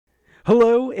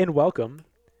Hello and welcome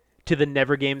to the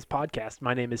Never Games podcast.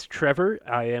 My name is Trevor.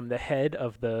 I am the head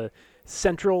of the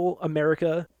Central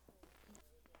America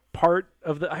part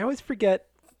of the. I always forget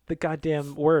the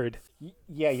goddamn word.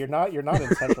 Yeah, you're not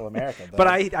in Central America, though. But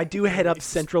I do head up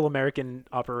Central American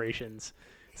operations,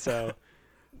 so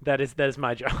that is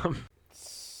my job.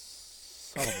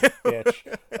 Son of a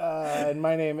bitch. And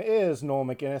my name is Noel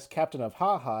McGinnis, captain of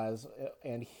Ha-Ha's,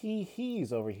 and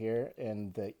he's over here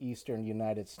in the eastern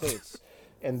United States.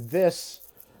 And this,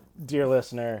 dear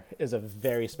listener, is a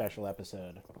very special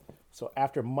episode. So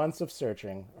after months of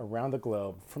searching around the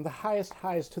globe, from the highest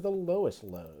highs to the lowest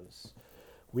lows,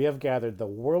 we have gathered the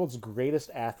world's greatest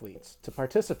athletes to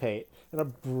participate in a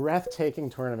breathtaking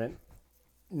tournament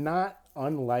not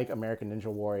unlike American Ninja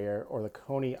Warrior or the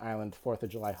Coney Island 4th of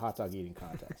July hot dog eating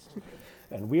contest.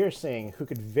 And we are seeing who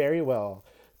could very well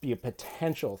be a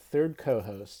potential third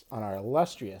co-host on our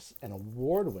illustrious and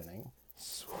award-winning,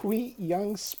 sweet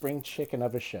young spring chicken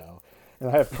of a show. And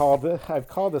I've called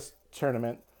this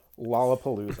tournament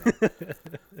Lollapalooza.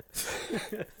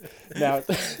 Now,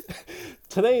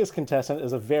 today's contestant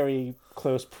is a very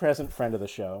close present friend of the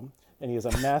show. And he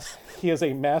is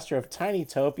a master of tiny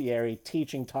topiary,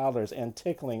 teaching toddlers and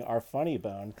tickling our funny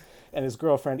bone. And his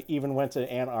girlfriend even went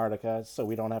to Antarctica, so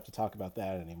we don't have to talk about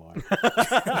that anymore.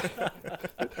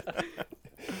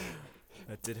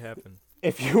 That did happen.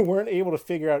 If you weren't able to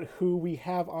figure out who we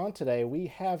have on today, we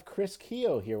have Chris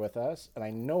Keough here with us. And I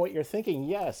know what you're thinking.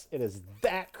 Yes, it is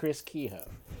that Chris Keough.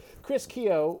 Chris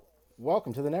Keough,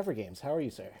 welcome to the Never Games. How are you,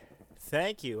 sir?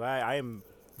 Thank you. I am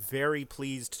very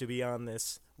pleased to be on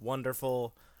this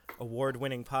wonderful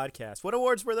award-winning podcast. What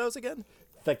awards were those again?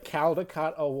 The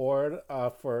Caldecott Award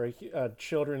for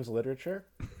children's literature.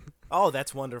 Oh,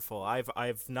 that's wonderful.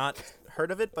 I've not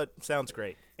heard of it, but sounds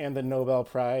great. And the Nobel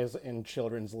Prize in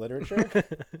children's literature.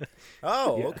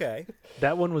 Oh, Yeah. okay.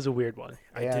 That one was a weird one.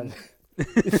 I didn't.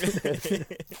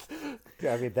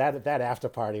 Yeah, I mean that after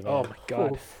party, man. Oh my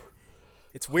god. Oof.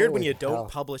 It's weird when Holy you don't hell.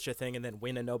 publish a thing and then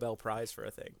win a Nobel Prize for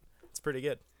a thing. It's pretty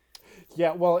good.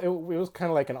 Yeah, well, it was kind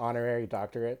of like an honorary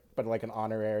doctorate, but like an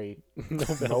honorary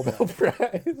Nobel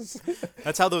Prize.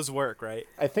 That's how those work, right?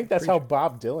 I think that's how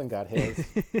Bob Dylan got his.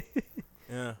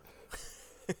 Yeah.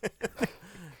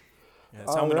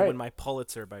 That's how I'm going to win my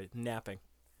Pulitzer, by napping.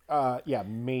 Yeah,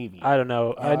 maybe. I don't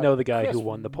know. I know the guy Chris, who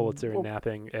won the Pulitzer in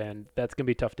napping, and that's gonna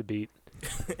be tough to beat.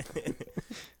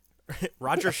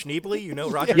 Roger Schneebly? You know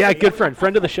Roger Yeah, Schneebly? good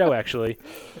friend of the show actually.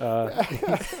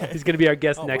 He's gonna be our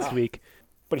guest next wow. week.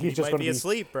 But he's He just might going to be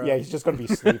asleep, bro. Yeah, he's just going to be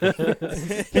sleeping.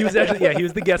 He was he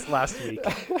was the guest last week.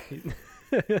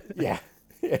 Yeah.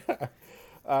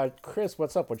 Chris,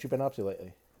 what's up? What you been up to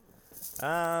lately?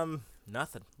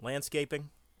 Nothing. Landscaping.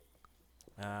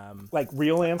 Like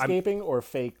real landscaping or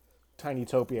fake tiny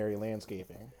topiary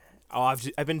landscaping? Oh,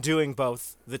 I've been doing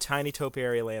both the tiny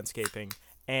topiary landscaping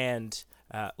and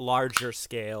larger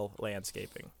scale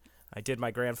landscaping. I did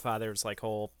my grandfather's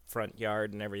whole front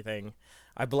yard and everything.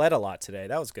 I bled a lot today.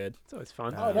 That was good. It's always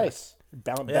fun. Oh, nice.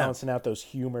 Balancing out those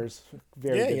humors.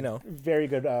 Very Yeah, good. you know. Very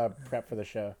good prep for the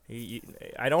show.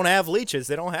 I don't have leeches.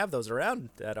 They don't have those around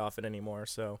that often anymore.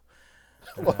 So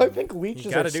Well, I think leeches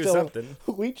you got are to do still something.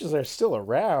 leeches are still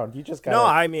around. You just got No,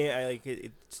 I mean,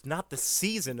 it's not the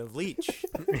season of leech.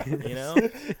 You know.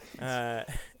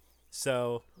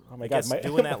 So Oh my I God, guess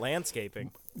doing that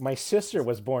landscaping. My sister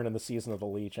was born in the season of the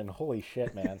leech, and holy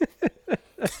shit, man.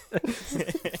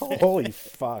 Holy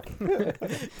fuck.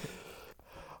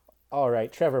 All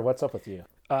right, Trevor, what's up with you?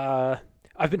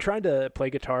 I've been trying to play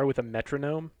guitar with a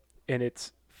metronome, and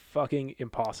it's fucking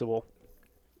impossible.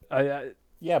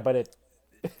 Yeah, but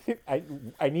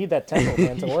I need that tempo,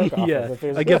 man, to work off Yeah, of. If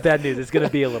there's- I give bad news. It's gonna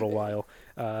be a little while.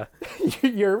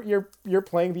 You're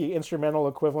playing the instrumental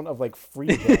equivalent of like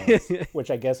free jazz,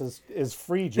 which I guess is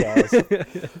free jazz.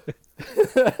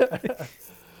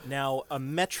 Now, a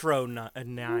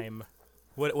metronome.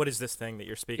 What is this thing that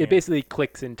you're speaking It basically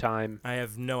clicks in time. of? I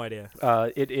have no idea.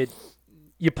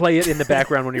 You play it in the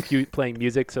background when you're playing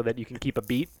music so that you can keep a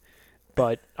beat.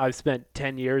 But I've spent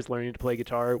 10 years learning to play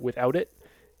guitar without it,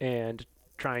 and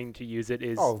trying to use it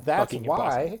is that's fucking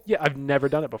why. impossible. Yeah, I've never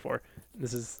done it before.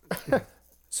 This is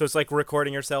So it's like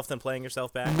recording yourself then playing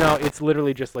yourself back? no, it's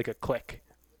literally just like a click.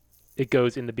 It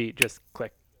goes in the beat, just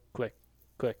click, click,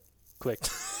 click, click,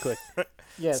 click.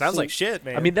 Yeah, Sounds see, like shit,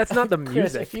 man. I mean, that's not the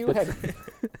Chris, music. if you but- had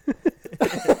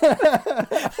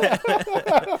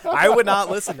I would not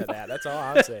listen to that. That's all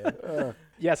I'm saying.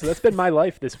 Yeah, so that's been my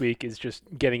life this week, is just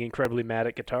getting incredibly mad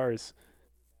at guitars.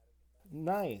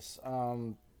 Nice.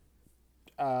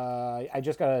 I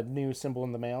just got a new cymbal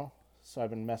in the mail, so I've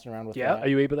been messing around with Yeah, that. are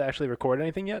you able to actually record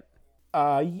anything yet?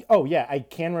 Oh yeah, I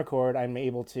can record. I'm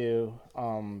able to,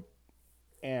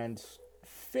 and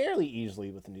fairly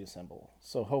easily with the new symbol.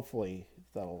 So hopefully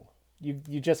that'll.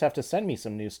 You just have to send me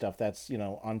some new stuff that's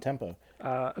on tempo.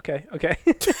 Okay.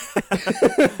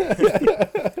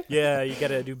 Yeah, you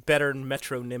gotta do better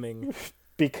metronyming.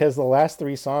 Because the last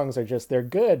 3 songs they're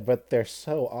good, but they're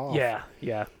so off.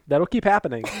 Yeah. That'll keep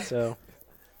happening. So.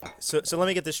 So let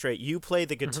me get this straight. You play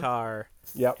the guitar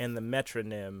Yep. and the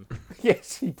metronym.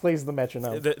 Yes, he plays the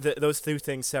metronome. Those 2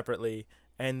 things separately,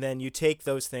 and then you take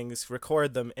those things,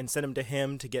 record them, and send them to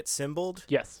him to get symboled.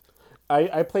 Yes.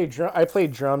 I play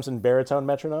drums and baritone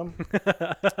metronome.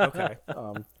 Okay.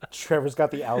 Trevor's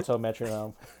got the alto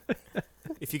metronome.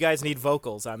 If you guys need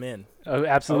vocals, I'm in. Oh,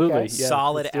 absolutely. Okay. Yeah,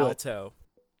 Solid let's do it. alto.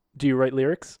 Do you write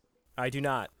lyrics? I do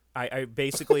not. I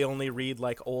basically only read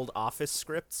like old office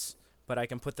scripts, but I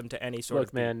can put them to any sort Look,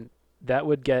 of beat. man, that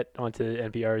would get onto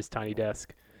NPR's Tiny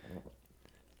Desk.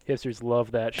 Hipsters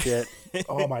love that shit.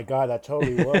 Oh my god, that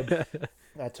totally would.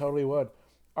 That totally would.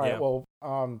 All right, Yeah. well,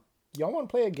 y'all want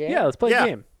to play a game? Yeah, let's play Yeah. a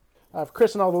game. For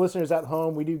Chris and all the listeners at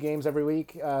home, we do games every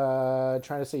week, trying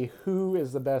to see who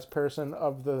is the best person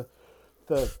of the.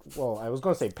 Well, I was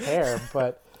going to say pair,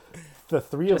 but the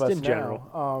 3 Just of us in general.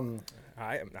 now.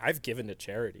 I've given to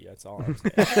charity. That's all I'm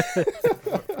saying.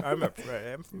 I'm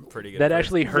pretty good. That person.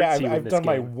 actually hurts Yeah, you in I've this done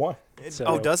my game. one. So-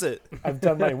 Oh, does it? I've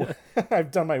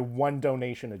done my one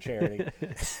donation to charity.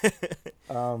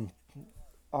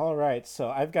 All right, so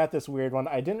I've got this weird one.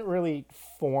 I didn't really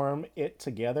form it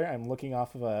together. I'm looking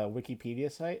off of a Wikipedia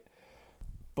site,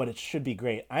 but it should be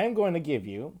great. I am going to give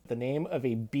you the name of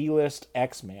a B-list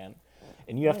X-Man,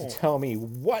 and you have to tell me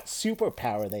what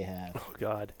superpower they have. Oh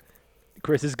God,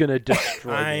 Chris is gonna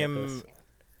destroy me at this.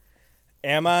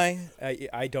 Am I?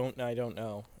 I don't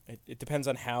know. It depends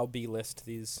on how B-list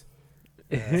these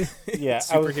Yeah,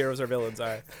 superheroes or villains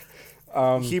are.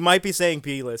 He might be saying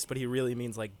B-list, but he really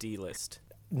means like D-list.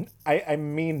 I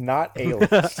mean not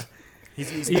A-list.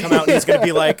 He's gonna come out and he's gonna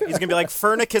be like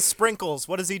Furnicus Sprinkles.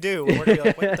 What does he do? And we're gonna be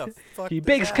like, what the fuck? He does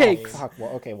bakes that cakes. mean? Fuck, well,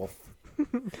 okay, well,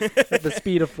 At the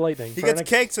speed of lightning. He gets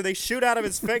cakes and they shoot out of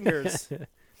his fingers.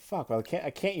 fuck, well, I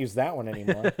can't use that one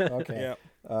anymore. Okay.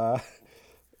 Yeah.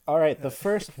 All right, the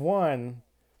first one,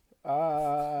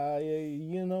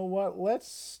 you know what? Let's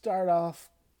start off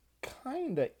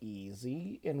kind of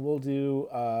easy, and we'll do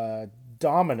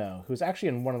Domino, who's actually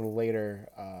in one of the later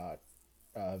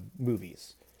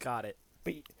movies. Got it.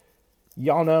 But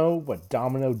y'all know what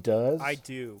Domino does? I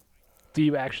do. Do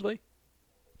you actually?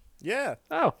 Yeah.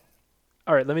 Oh.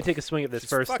 All right, let me take a swing at this He's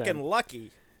first. fucking Then.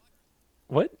 lucky.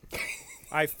 What?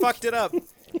 I fucked it up.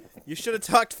 You should have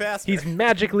talked faster. He's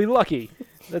magically lucky.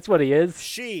 That's what he is.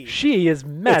 She. She is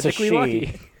magically she.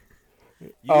 lucky.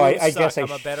 You I suck. guess I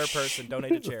I'm a better person.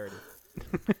 Donate to charity.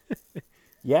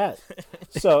 Yeah.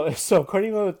 So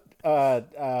according to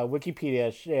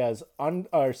Wikipedia, she has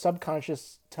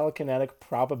subconscious telekinetic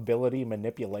probability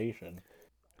manipulation.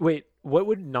 Wait, what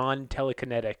would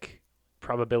non-telekinetic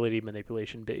probability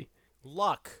manipulation be?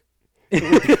 Luck.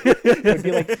 It would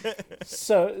be like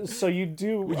so you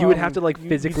do. You would have to like you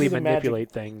physically do the magic-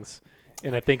 manipulate things,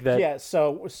 and I think that Yeah.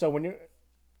 So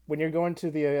when you're going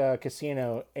to the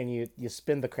casino and you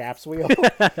spin the craps wheel,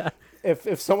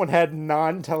 if someone had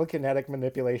non-telekinetic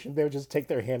manipulation, they would just take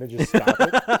their hand and just stop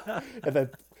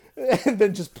it, and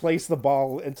then just place the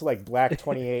ball into like black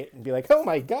 28 and be like, "Oh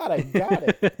my god, I got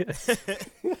it!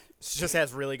 She just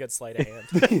has really good sleight of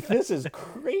hand. This is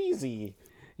crazy."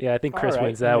 yeah, I think Chris All right,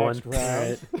 wins that next one.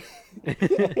 round. All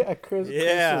right. Yeah, Chris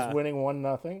Yeah. is winning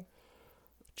 1-0.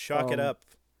 Chalk it up.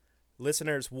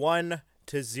 Listeners, 1-0.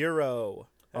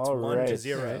 That's All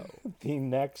 1-0. right. The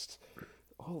next,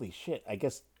 holy shit! I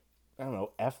guess I don't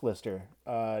know. F-lister,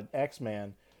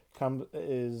 X-Man,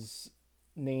 is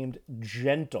named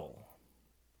Gentle.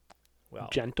 Well,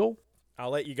 Gentle?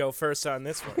 I'll let you go first on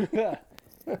this one.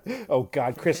 Oh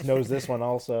God, Chris knows this one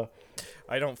also.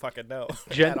 I don't fucking know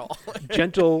Gen- at all.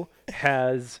 Gentle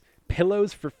has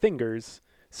pillows for fingers,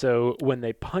 so when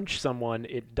they punch someone,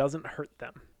 it doesn't hurt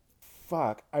them.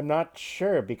 Fuck, I'm not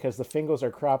sure because the fingers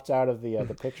are cropped out of the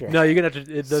picture. No, you're gonna have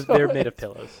to. They're made of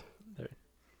pillows.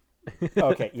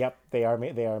 Okay, yep, they are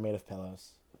made of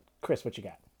pillows. Chris, what you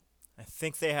got? I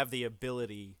think they have the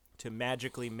ability to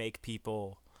magically make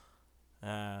people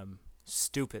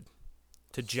stupid,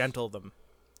 to gentle them,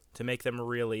 to make them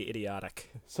really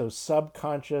idiotic. So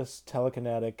subconscious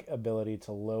telekinetic ability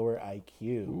to lower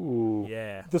IQ. Ooh.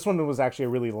 Yeah. This one was actually a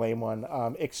really lame one.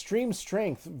 Extreme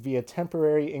strength via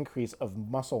temporary increase of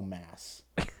muscle mass.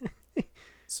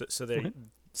 So they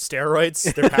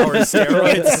steroids. Their power is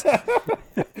steroids.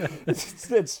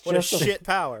 It's What a just shit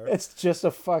power. It's just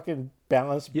a fucking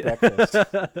balanced Yeah. breakfast.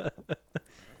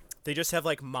 They just have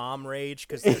like mom rage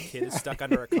because their kid is stuck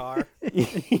under a car.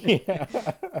 Yeah.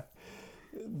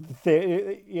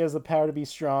 He has the power to be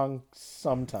strong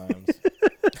sometimes.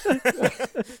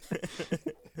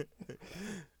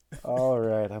 All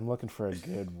right, I'm looking for a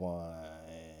good one.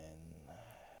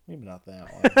 Maybe not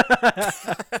that one.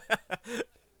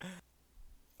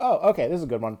 Oh, okay, this is a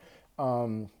good one.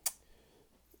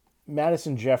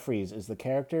 Madison Jeffries is the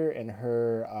character, and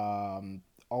her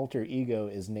alter ego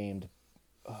is named.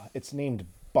 It's named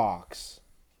Box.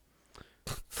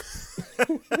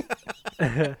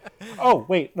 Oh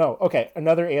wait, no. Okay,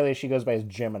 another alias she goes by is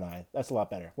Gemini. That's a lot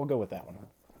better. We'll go with that one.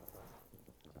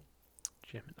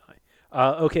 Gemini.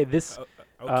 Okay, this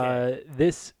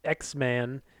this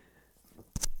X-Man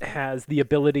has the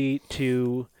ability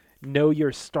to know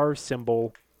your star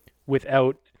symbol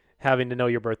without having to know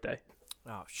your birthday.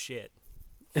 Oh shit!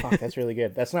 Fuck, that's really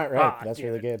good. That's not right. Ah, That's damn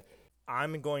really it. good.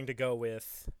 I'm going to go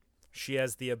with she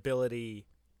has the ability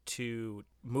to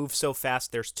move so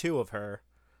fast. There's two of her,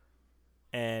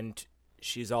 and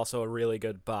she's also a really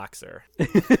good boxer.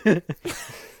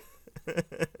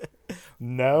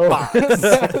 No,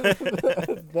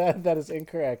 that is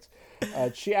incorrect.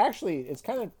 She actually is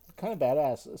kind of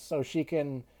badass. So she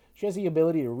has the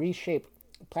ability to reshape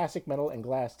plastic, metal, and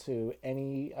glass to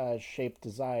any shape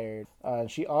desired.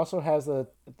 She also has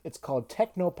it's called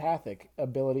technopathic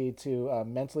ability to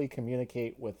mentally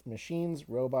communicate with machines,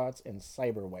 robots, and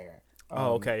cyberware.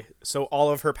 Oh, okay. So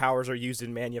all of her powers are used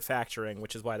in manufacturing,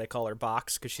 which is why they call her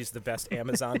Box, because she's the best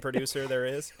Amazon producer there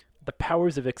is. The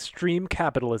powers of extreme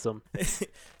capitalism. Do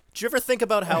you ever think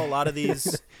about how a lot of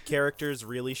these characters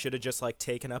really should have just like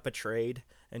taken up a trade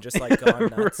and just like gone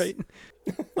nuts? Right.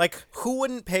 Like, who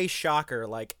wouldn't pay Shocker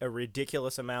like a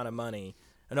ridiculous amount of money?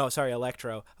 No, sorry,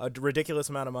 Electro, a ridiculous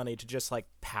amount of money to just like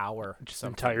power Just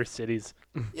something. entire cities.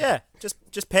 Yeah,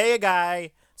 just pay a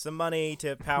guy some money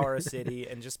to power a city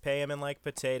and just pay him in like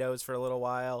potatoes for a little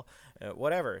while,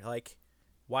 whatever. Like,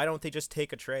 why don't they just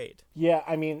take a trade? Yeah,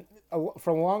 I mean,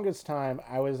 for the longest time,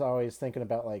 I was always thinking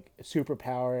about like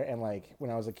superpower, and like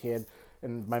when I was a kid,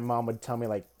 and my mom would tell me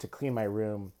like to clean my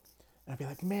room, and I'd be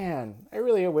like, man, I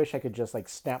really wish I could just like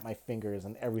snap my fingers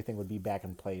and everything would be back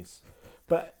in place.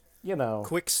 But you know,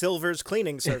 Quicksilver's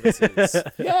cleaning services.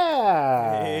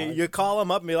 yeah, You call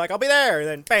them up and be like, I'll be there, and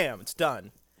then bam, it's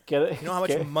done. get it. You know how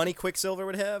much money Quicksilver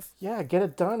would have? Yeah, get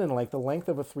it done in like the length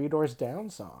of a Three Doors Down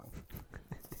song.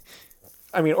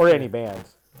 I mean, or any band.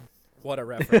 What a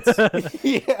reference.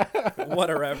 Yeah, What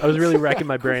a reference. I was really racking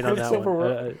my brain on that Quicksilver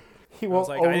one. he I will was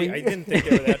like, only. I didn't think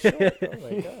they were that short.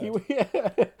 Oh my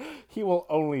God. He will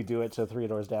only do it to Three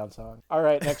Doors Down song. All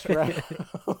right, next round.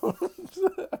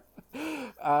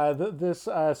 This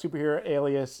superhero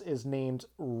alias is named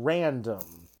Random.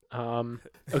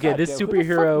 Okay, this Goddamn, who the fuck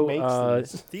superhero.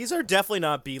 makes these? These are definitely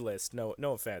not B-list. No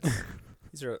offense.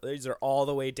 These are all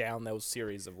the way down those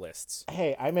series of lists.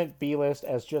 Hey, I meant B list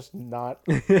as just not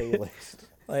A list.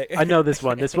 Like, I know this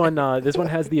one. This one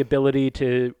has the ability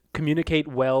to communicate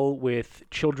well with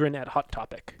children at Hot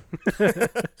Topic.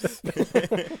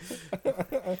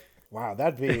 Wow,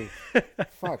 that'd be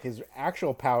fuck. His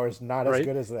actual power is not as Right?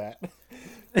 good as that.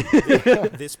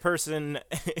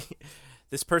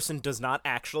 this person does not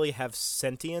actually have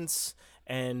sentience,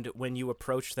 and when you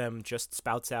approach them, just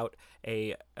spouts out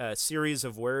a series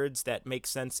of words that make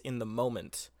sense in the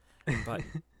moment, but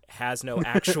has no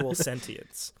actual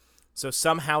sentience. So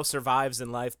somehow survives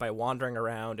in life by wandering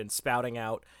around and spouting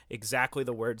out exactly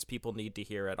the words people need to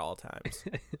hear at all times.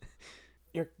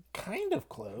 You're kind of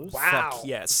close. Wow. Fuck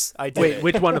yes, I did Wait, it.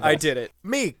 which one of us? I did it.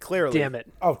 Me, clearly. Damn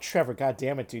it. Oh, Trevor, god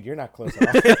damn it, dude, you're not close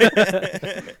at all.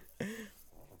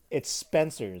 It's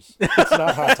Spencer's. It's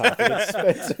not Hot Topic. It's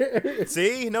Spencer's.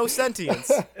 See? No sentience.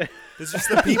 There's just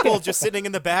the people just sitting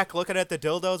in the back looking at the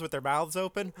dildos with their mouths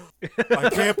open. I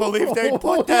can't believe they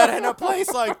put that in a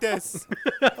place like this.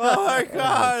 Oh my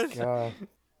god. God.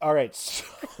 All right, so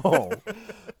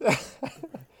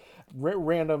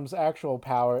Random's actual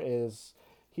power is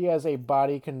he has a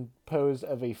body composed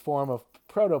of a form of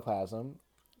protoplasm.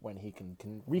 When he can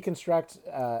reconstruct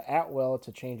at will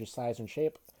to change his size and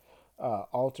shape,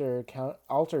 alter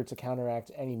to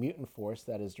counteract any mutant force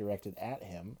that is directed at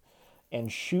him,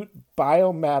 and shoot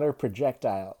biomatter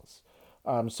projectiles.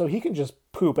 So he can just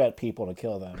poop at people to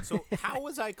kill them. So how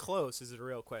was I close is a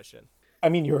real question. I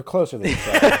mean, you were closer than you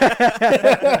thought.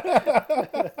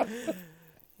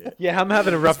 Yeah, I'm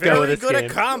having a rough go with Very this good game.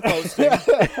 at composting.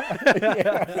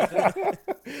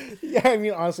 Yeah, I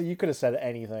mean, honestly, you could have said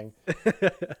anything.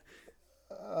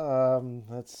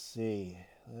 Let's see.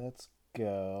 Let's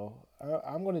go.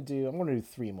 I'm gonna do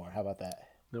 3 more. How about that?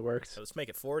 That works. So let's make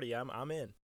it 40. I'm in.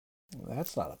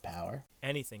 That's not a power.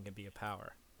 Anything can be a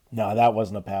power. No, that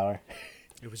wasn't a power.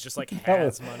 It was just like That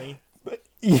has was- money.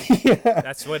 Yeah.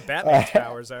 That's what Batman's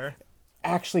powers are.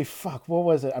 Actually, fuck, what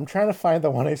was it? I'm trying to find the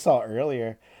one I saw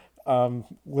earlier.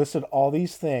 Listed all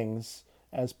these things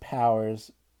as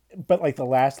powers, but like the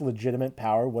last legitimate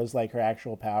power was like her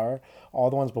actual power.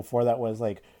 All the ones before that was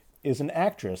like, is an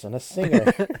actress and a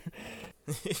singer.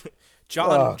 John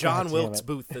God damn Wilkes it.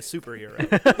 Booth, the superhero.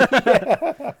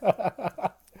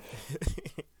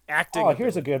 Acting. Oh,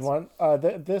 here's a good abilities.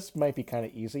 one. This might be kind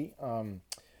of easy.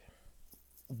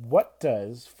 What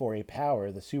does, for a power,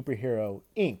 the superhero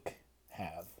Ink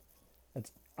have?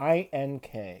 That's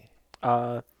INK.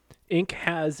 Ink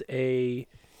has a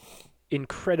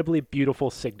incredibly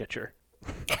beautiful signature.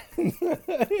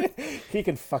 He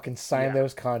can fucking sign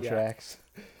those contracts.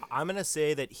 I'm gonna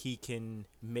say that he can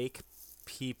make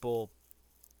people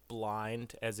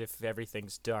blind as if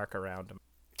everything's dark around him.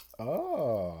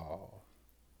 Oh.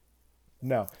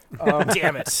 No.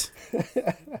 Damn it!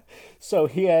 So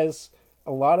he has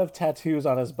a lot of tattoos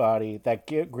on his body that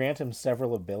grant him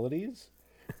several abilities,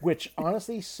 which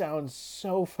honestly sounds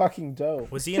so fucking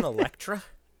dope. Was he an Elektra?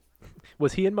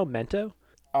 Was he in Memento?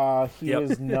 He Yep.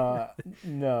 is not.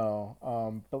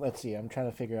 No. But let's see. I'm trying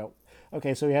to figure out.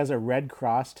 Okay, so he has a red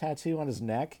cross tattoo on his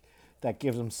neck that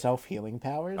gives him self-healing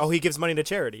powers. Oh, he gives money to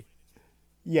charity.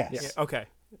 yes. Yeah, okay.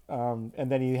 And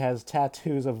then he has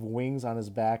tattoos of wings on his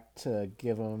back to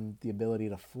give him the ability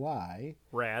to fly.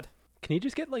 Rad. Can he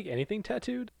just get like anything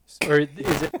tattooed, or is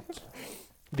it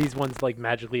these ones like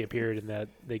magically appeared and that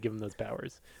they give him those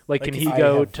powers? Like, Like can if he I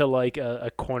go have- to like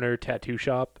a corner tattoo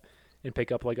shop and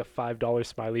pick up like a $5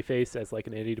 smiley face as like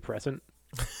an antidepressant?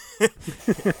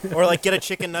 Or like get a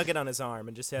chicken nugget on his arm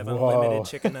and just have Whoa. unlimited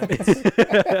chicken nuggets.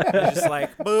 And just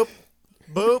like boop,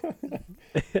 boop.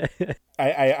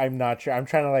 I'm not sure. I'm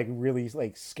trying to like really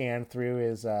like scan through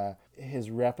his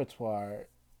repertoire.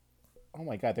 Oh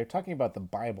my god, they're talking about the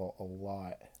Bible a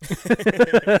lot.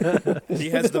 He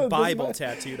has the Bible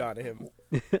tattooed on him.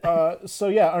 So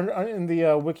yeah, in the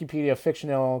Wikipedia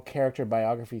fictional character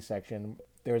biography section,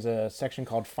 there's a section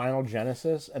called Final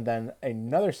Genesis, and then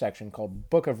another section called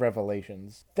Book of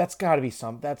Revelations. That's got to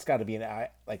be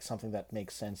like something that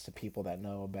makes sense to people that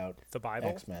know about The Bible?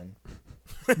 X-Men.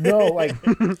 No,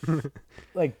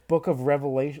 like Book of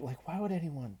Revelation. Like, why would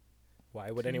anyone?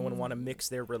 Why would anyone want to mix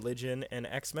their religion and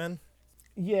X-Men?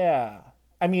 Yeah,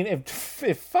 I mean, if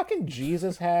fucking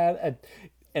Jesus had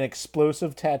an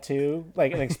explosive tattoo,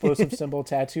 like an explosive symbol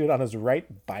tattooed on his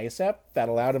right bicep that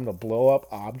allowed him to blow up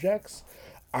objects,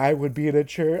 I would be at a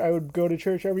church. I would go to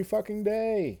church every fucking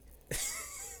day.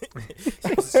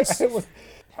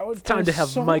 I would Time do to have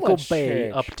so Michael much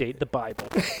Bay church. update the Bible.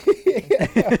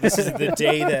 This is the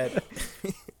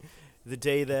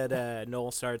day that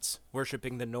Noel starts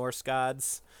worshiping the Norse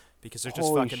gods because they're just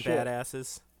Holy fucking shit.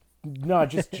 badasses. No,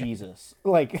 just Jesus.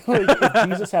 Like if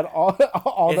Jesus had all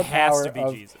It the has power to be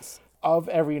of, Jesus. of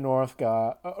every North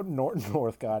god,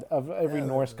 of every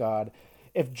Norse god.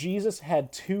 If Jesus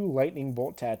had 2 lightning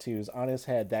bolt tattoos on his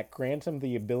head that grant him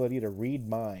the ability to read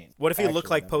minds. What if he looked Actually,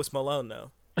 like Post Malone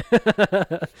though?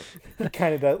 He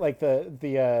kind of does. Like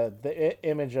the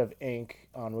image of ink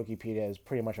on Wikipedia is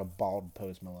pretty much a bald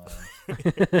Post Malone.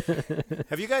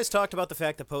 Have you guys talked about the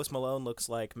fact that Post Malone looks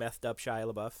like methed up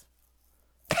Shia LaBeouf?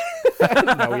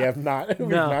 No, we have not. We've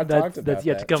No, not that's talked about that's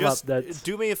yet to that. come Just up. That's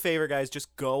do me a favor, guys.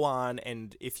 Just go on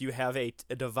and if you have a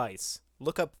device,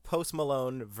 look up Post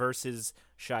Malone versus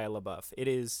Shia LaBeouf. It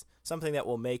is something that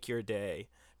will make your day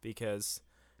because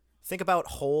think about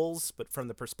holes, but from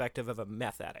the perspective of a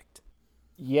meth addict.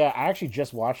 Yeah, I actually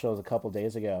just watched those a couple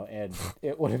days ago, and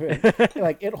it would have been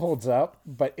like it holds up,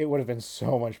 but it would have been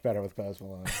so much better with Post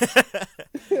Malone.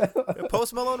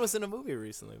 Post Malone was in a movie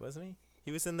recently, wasn't he?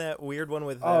 He was in that weird one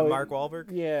with Oh, Mark Wahlberg.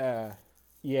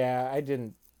 Yeah, I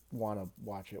didn't want to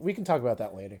watch it. We can talk about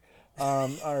that later. All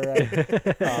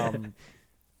right.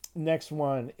 Next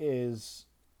one is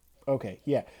okay.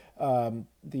 Yeah,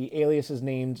 the alias is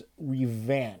named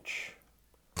Revanche.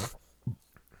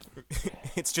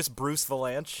 It's just Bruce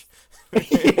Valanche.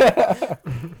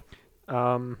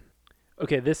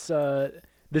 okay. This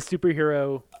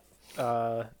superhero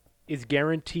is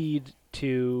guaranteed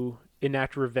to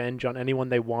enact revenge on anyone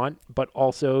they want, but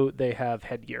also they have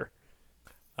headgear.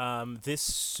 This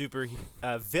super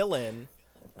villain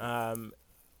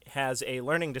has a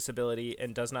learning disability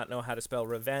and does not know how to spell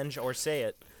revenge or say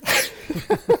it.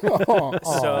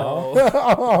 So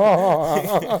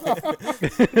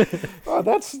Oh,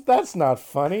 that's not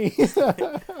funny.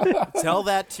 tell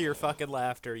that to your fucking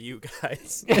laughter, you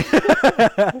guys.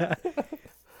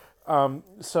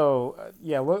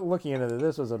 Looking into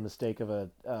this was a mistake of a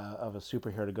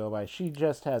superhero to go by. She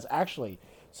just has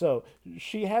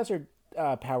she has her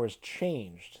powers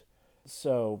changed.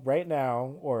 So right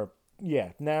now,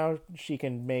 now she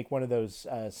can make one of those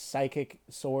psychic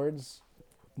swords,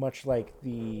 much like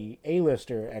the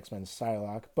A-lister X-Men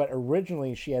Psylocke. But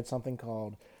originally, she had something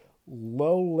called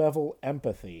low-level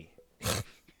empathy.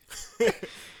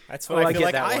 That's what I feel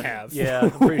like I have. Yeah,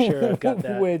 I'm pretty sure I've got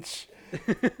that. Which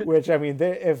I mean,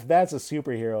 if that's a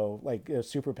superhero, like a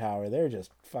superpower, they're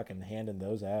just fucking handing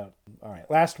those out. All right,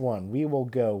 last one. We will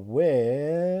go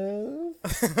with.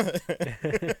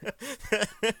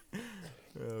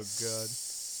 Oh God!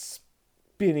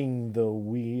 Spinning the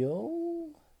wheel.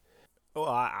 Oh,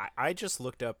 I just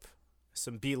looked up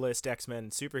some B-list X-Men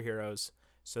superheroes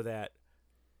so that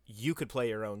you could play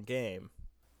your own game.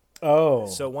 Oh.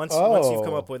 So once you've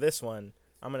come up with this one,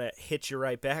 I'm going to hit you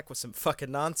right back with some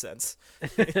fucking nonsense.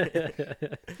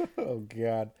 Oh,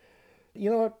 God. You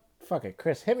know what? Fuck it.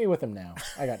 Chris, hit me with him now.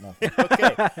 I got nothing.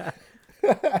 Okay.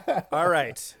 All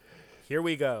right. Here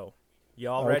we go.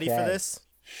 Y'all ready for this?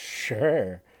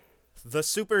 Sure. The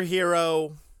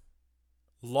superhero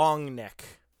Long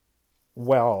Neck.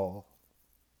 Well,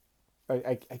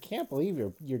 I can't believe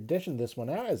you're dishing this one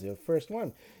out as your first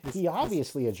one. He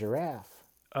obviously a giraffe.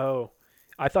 Oh,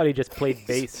 I thought he just played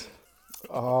bass.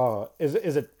 Oh, is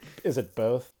it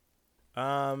both?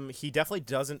 He definitely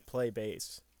doesn't play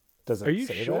bass. Does it? Are you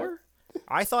say sure? That?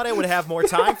 I thought I would have more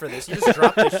time for this. You just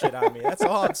dropped this shit on me. That's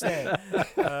all I'm saying.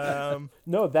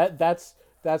 No, that's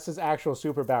his actual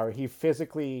superpower. He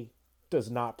physically does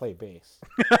not play bass.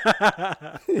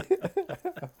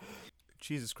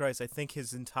 Jesus Christ, I think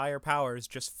his entire power is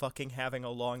just fucking having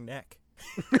a long neck.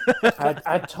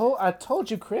 I told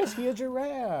you, Chris, he a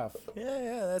giraffe.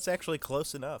 Yeah, that's actually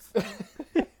close enough.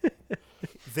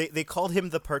 They called him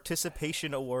the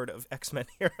Participation Award of X-Men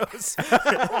Heroes.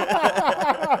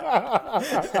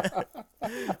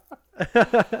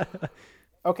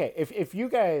 Okay, if you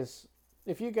guys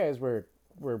were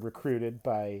recruited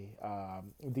by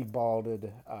the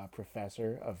balded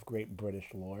professor of Great British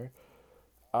lore,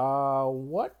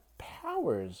 what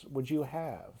powers would you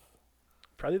have?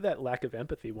 Probably that lack of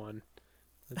empathy one.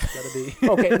 That's gotta be.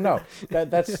 Okay, no,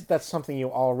 that's something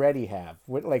you already have.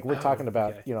 We're talking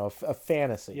about a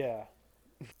fantasy. Yeah.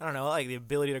 I don't know, like the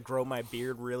ability to grow my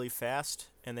beard really fast,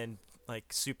 and then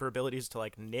like super abilities to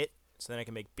like knit, so then I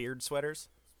can make beard sweaters.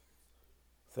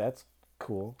 That's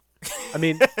cool. I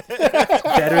mean,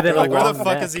 better than like, a where long the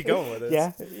fuck neck. is he going with this?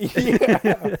 Yeah.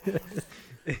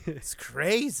 It's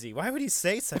crazy. Why would he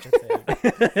say such a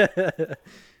thing?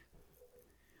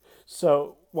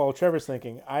 So while Trevor's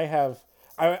thinking, I've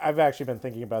actually been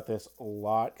thinking about this a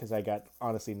lot because I got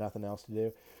honestly nothing else to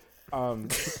do.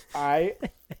 I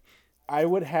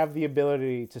would have the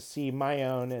ability to see my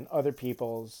own and other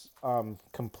people's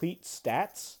complete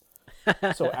stats.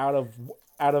 So out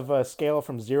of a scale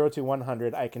from 0 to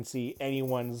 100, I can see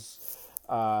anyone's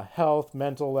health,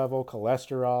 mental level,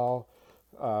 cholesterol,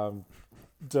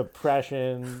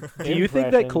 depression. Do you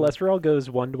think that cholesterol goes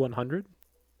 1 to 100?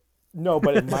 No,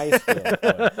 but in my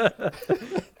scale.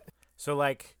 So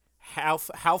like, how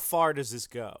far does this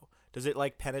go? Does it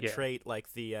like penetrate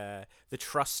like the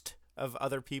trust of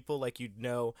other people? Like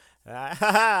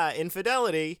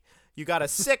infidelity. You got a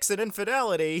 6 in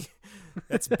infidelity.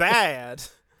 That's bad.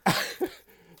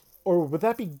 Or would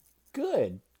that be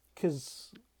good?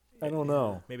 Because I don't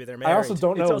know. Maybe they're married. I also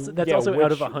don't know. That's also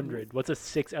out of 100. What's a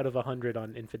 6 out of 100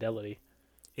 on infidelity?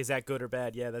 Is that good or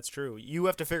bad? Yeah, that's true. You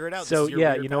have to figure it out. So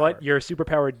yeah, you know power. what? Your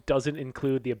superpower doesn't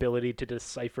include the ability to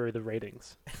decipher the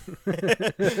ratings. So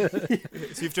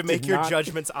you have to make your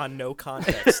judgments on no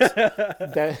context.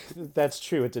 That's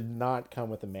true. It did not come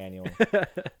with a manual.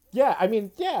 Yeah, I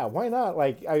mean, yeah, why not?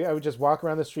 Like, I would just walk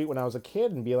around the street when I was a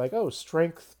kid and be like, oh,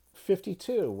 strength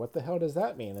 52. What the hell does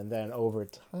that mean? And then over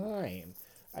time,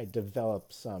 I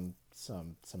developed some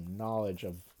knowledge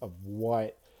of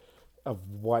what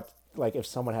like if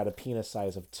someone had a penis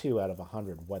size of 2 out of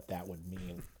 100, what that would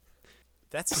mean.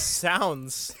 That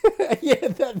sounds... Yeah,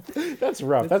 that's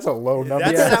rough. That's a low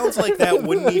number. That sounds like that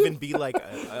wouldn't even be like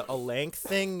a length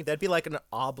thing. That'd be like an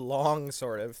oblong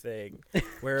sort of thing,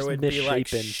 where it would be like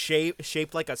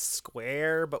shaped like a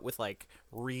square, but with like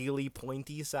really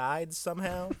pointy sides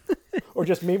somehow. Or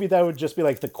just maybe that would just be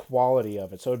like the quality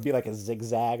of it. So it'd be like a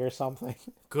zigzag or something.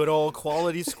 Good old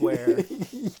quality square.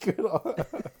 Good old...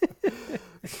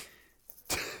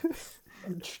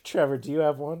 Trevor, do you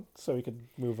have one so we can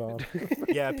move on?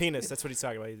 Yeah, a penis. That's what he's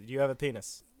talking about. Do you have a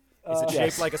penis? Is it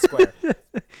shaped like a square?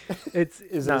 Is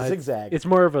it a zigzag? It's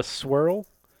more of a swirl.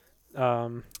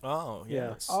 Oh, Yeah.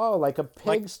 yes. Oh, like a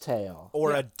pig's tail.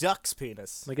 Or a duck's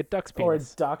penis. like a duck's Or a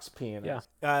penis. duck's penis.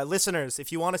 Yeah. Listeners,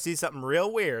 if you want to see something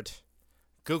real weird,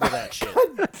 Google that shit.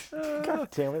 God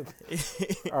damn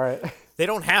it. All right. They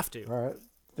don't have to. All right.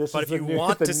 This But is if the you new,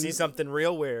 want the to see new- something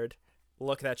real weird,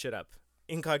 look that shit up.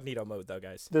 Incognito mode, though,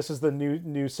 guys. This is the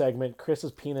new segment,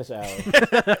 Chris's Penis Hour.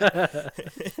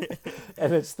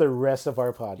 And it's the rest of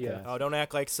our podcast. Yeah. Oh, don't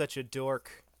act like such a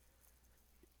dork.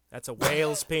 That's a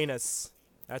whale's penis.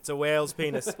 That's a whale's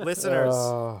penis. Listeners,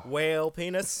 whale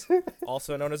penis,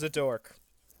 also known as a dork.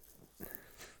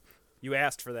 You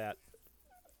asked for that.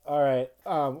 All right.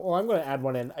 Well, I'm going to add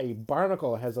one in. A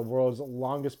barnacle has the world's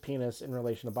longest penis in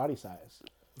relation to body size.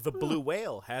 The blue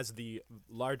whale has the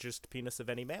largest penis of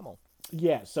any mammal.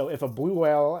 Yeah, so if a blue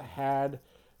whale had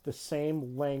the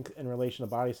same length in relation to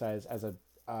body size as a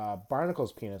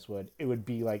barnacle's penis would, it would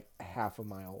be like half a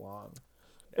mile long.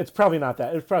 It's probably not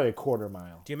that. It's probably a quarter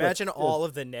mile. Do you imagine all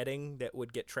of the netting that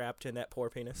would get trapped in that poor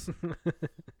penis?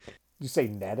 You say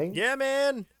netting? Yeah,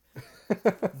 man.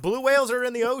 Blue whales are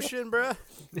in the ocean, bruh.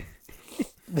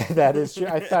 That is true.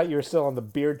 I thought you were still on the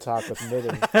beard talk with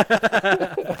knitting.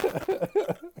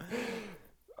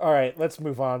 All right, let's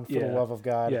move on for the love of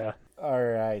God. Yeah. All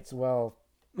right. Well,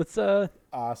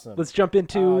 awesome. Let's jump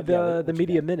into yeah, the what you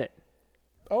media got? minute.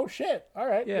 Oh shit. All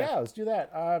right. Yeah. Yeah, let's do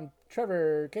that.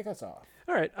 Trevor, kick us off.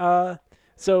 All right.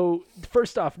 So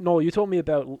first off, Noel, you told me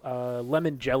about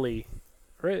lemon jelly,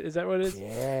 right? Is that what it is?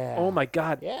 Yeah. Oh my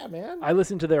God. Yeah, man. I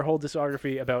listened to their whole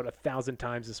discography about 1,000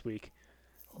 times this week.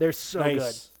 They're so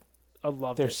good. I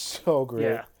love They're it. so great.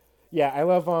 Yeah. Yeah, I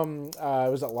love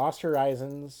was it Lost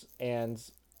Horizons and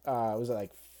was it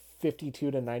like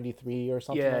 52 to 93 or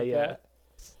something like that?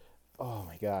 Oh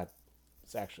my God.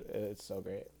 It's so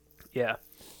great. Yeah.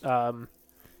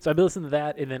 So I've been listening to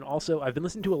that, and then also I've been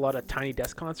listening to a lot of Tiny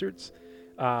Desk concerts.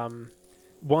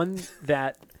 One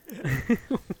that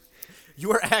You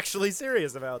were actually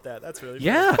serious about that. That's really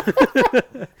yeah,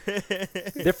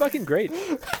 they're fucking great.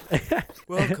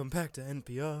 Welcome back to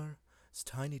NPR's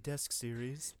Tiny Desk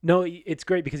series. No, it's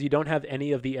great because you don't have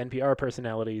any of the NPR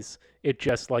personalities. It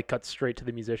just like cuts straight to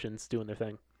the musicians doing their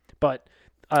thing. But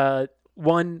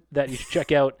one that you should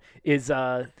check out is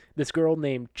this girl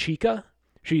named Chica.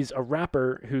 She's a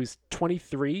rapper who's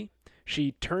 23.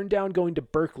 She turned down going to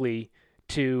Berkeley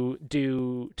to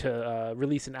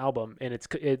release an album, and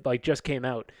it like just came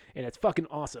out, and it's fucking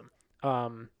awesome.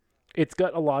 It's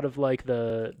got a lot of like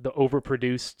the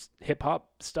overproduced hip hop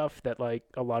stuff that like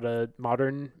a lot of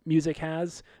modern music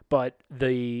has, but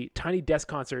the Tiny Desk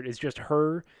concert is just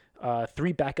her,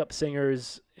 3 backup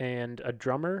singers and a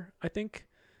drummer, I think,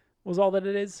 was all that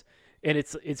it is. And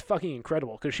it's fucking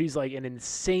incredible because she's like an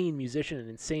insane musician, an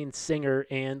insane singer,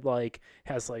 and like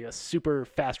has like a super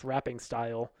fast rapping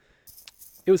style.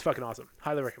 It was fucking awesome.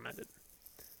 Highly recommended.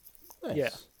 Nice. Yeah.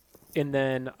 And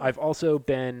then I've also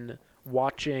been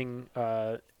watching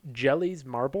Jelly's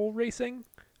Marble Racing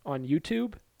on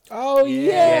YouTube. Oh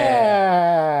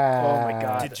yeah. Oh my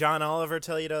God. Did John Oliver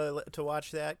tell you to watch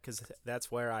that? Because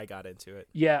that's where I got into it.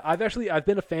 Yeah, I've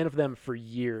been a fan of them for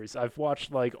years. I've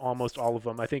watched like almost all of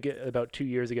them. I think about 2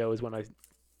 years ago is when I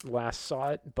last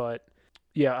saw it. But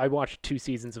yeah, I watched 2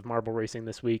 seasons of Marble Racing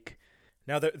this week.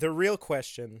 Now, the real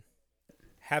question,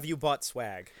 have you bought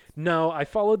swag? No, I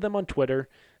followed them on Twitter,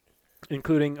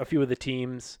 including a few of the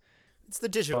teams. It's the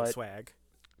digital But- swag.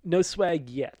 No swag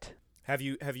yet. Have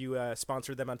you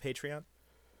sponsored them on Patreon?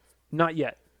 Not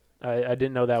yet. I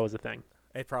didn't know that was a thing.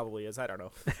 It probably is. I don't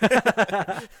know.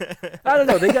 I don't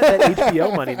know. They got that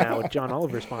HBO money now with John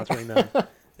Oliver sponsoring them.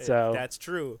 So That's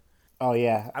true. Oh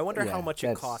yeah. I wonder Yeah, how much it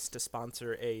that's- costs to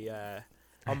sponsor a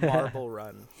marble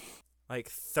run. Like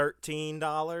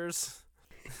 $13?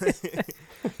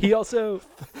 he also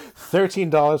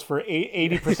 $13 for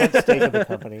 80% stake of the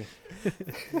company.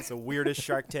 It's the weirdest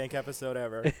Shark Tank episode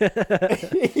ever.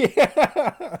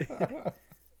 Yeah.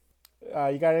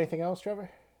 You got anything else, Trevor?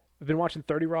 I've been watching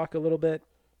 30 Rock a little bit.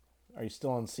 Are you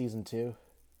still on season 2?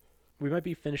 We might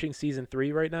be finishing season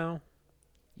 3 right now.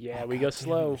 Yeah, we go God damn it,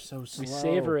 slow. you're so We slow.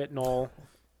 savor it, Noel.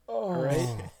 Oh. All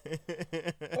right.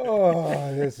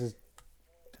 Oh, this is.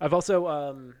 I've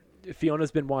also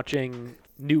Fiona's been watching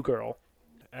New Girl.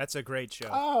 That's a great show.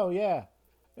 Oh yeah,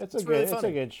 it's really it's a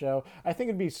funny. good show. I think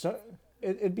it'd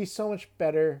be so much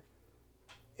better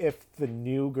if the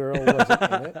new girl wasn't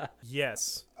in it.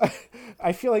 Yes.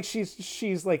 I feel like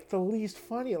she's like the least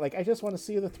funny. Like I just want to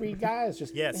see the 3 guys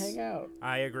just Yes. hang out.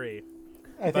 I agree.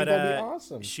 I think that'd be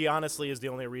awesome. She honestly is the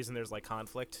only reason there's like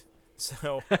conflict.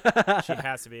 So she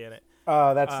has to be in it.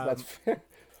 Oh, that's fair.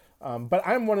 But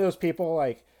I'm one of those people,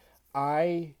 like,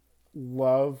 I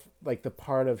love, like, the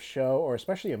part of show, or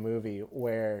especially a movie,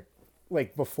 where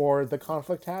like before the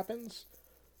conflict happens.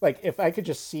 Like if I could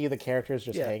just see the characters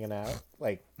just hanging out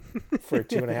like for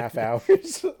 2.5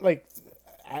 hours, like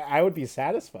I would be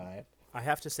satisfied. I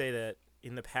have to say that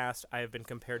in the past I have been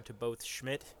compared to both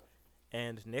Schmidt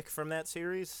and Nick from that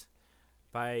series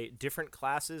by different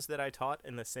classes that I taught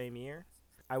in the same year.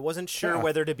 I wasn't sure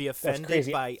whether to be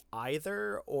offended by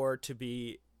either or to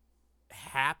be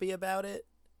happy about it.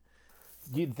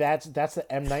 That's the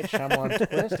M. Night Shyamalan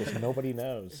twist, is nobody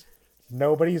knows.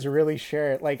 Nobody's really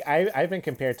sure. Like I've been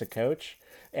compared to Coach,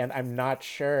 and I'm not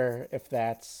sure if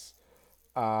that's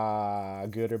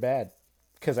good or bad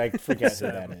because I forget who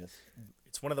that is.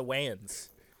 It's one of the Wayans.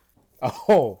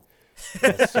 Oh,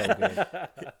 that's so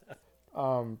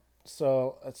good.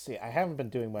 So let's see. I haven't been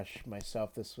doing much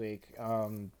myself this week.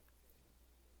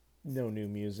 No new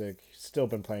music. Still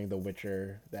been playing The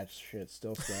Witcher. That shit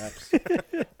still slaps.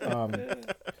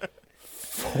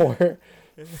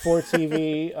 For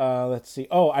TV, let's see.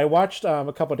 Oh, I watched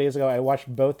a couple days ago. I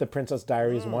watched both the Princess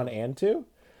Diaries 1 and 2.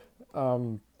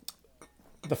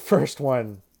 The first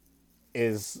one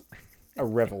is a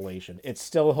revelation. It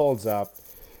still holds up.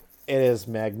 It is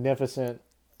magnificent.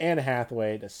 Anne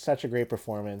Hathaway does such a great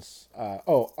performance.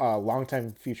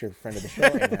 Longtime future friend of the show,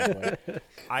 Anne Hathaway.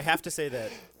 I have to say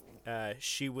that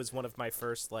she was one of my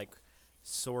first, like,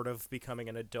 sort of becoming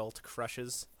an adult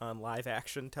crushes on live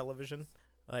action television.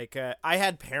 Like, I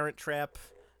had Parent Trap,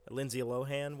 Lindsay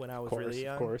Lohan when I was really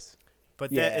young. Of course.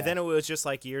 But then it was just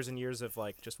like years and years of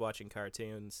like just watching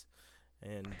cartoons,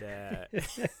 and then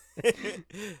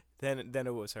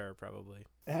it was her probably.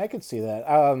 I could see that.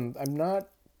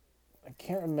 I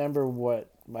can't remember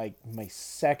what my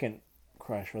second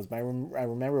crush was. I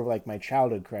remember like my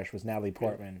childhood crush was Natalie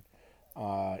Portman.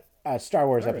 Star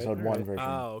Wars Episode 1 version.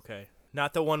 Oh, okay.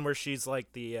 Not the one where she's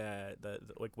like the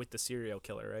like with the serial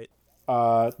killer, right?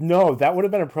 No, that would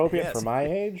have been appropriate for my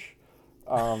age.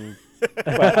 But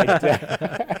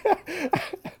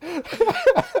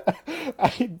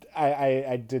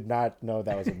I did not know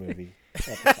that was a movie at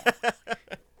the time.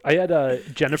 I had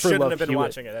Jennifer Shouldn't Love have been Hewitt.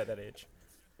 watching it at that age.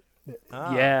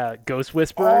 Yeah, Ghost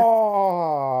Whisperer.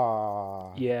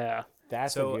 Oh, Yeah.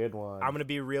 that's a good one. I'm gonna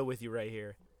be real with you right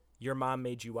here. Your mom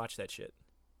made you watch that shit.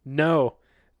 No,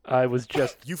 I was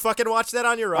just You fucking watched that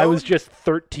on your own? I was just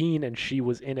 13 and she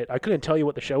was in it. I couldn't tell you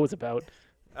what the show was about.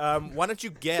 Why don't you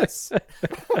guess?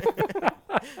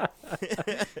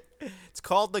 It's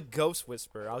called The Ghost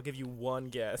Whisperer. I'll give you one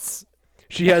guess.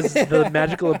 She has the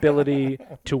magical ability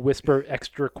to whisper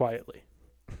extra quietly.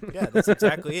 Yeah, that's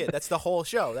exactly it. That's the whole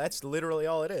show. That's literally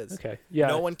all it is. Okay. Yeah.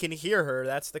 No one can hear her.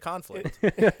 That's the conflict.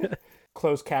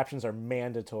 Closed captions are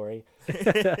mandatory.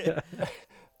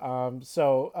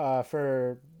 So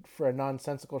for a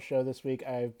nonsensical show this week,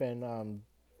 I've been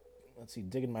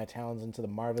digging my talons into the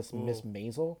marvelous Miss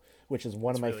Maisel, which is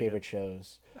one of my really favorite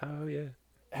shows. Oh yeah.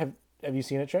 Have you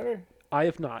seen it, Trevor? I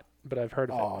have not, but I've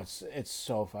heard of it. Oh, it's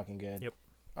so fucking good. Yep.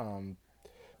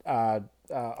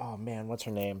 Oh man, what's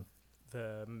her name?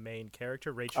 The main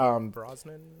character, Rachel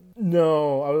Brosnan?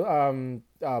 No,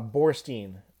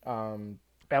 Borstein.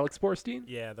 Alex Borstein?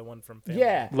 Yeah, the one from Family.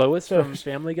 Yeah, Lois from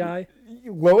Family Guy?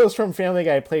 Lois from Family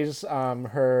Guy plays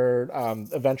her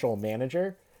eventual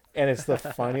manager, and it's the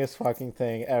funniest fucking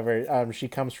thing ever. She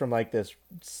comes from like this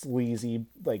sleazy,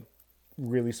 like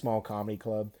really small comedy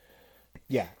club.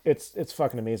 Yeah, it's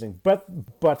fucking amazing. But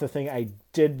the thing I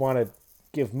did want to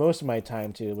give most of my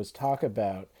time to was talk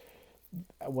about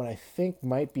what I think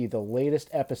might be the latest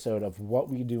episode of What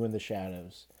We Do in the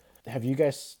Shadows. Have you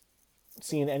guys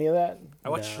seen any of that? I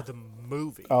watched the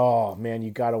movie. Oh man,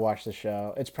 you got to watch the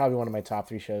show. It's probably one of my top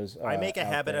 3 shows. I make a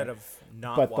habit there. out of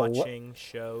not watching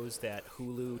shows that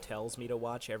Hulu tells me to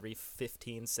watch every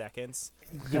 15 seconds.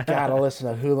 You gotta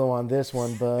listen to Hulu on this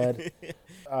one, bud.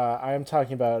 I am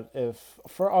talking about,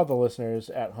 for all the listeners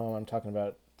at home, I'm talking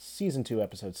about season 2,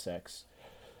 episode 6.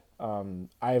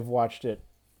 I've watched it.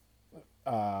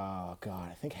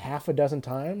 I think half a dozen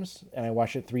times, and I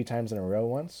watched it 3 times in a row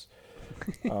once.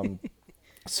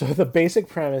 So the basic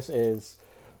premise is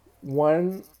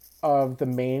one of the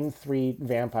main 3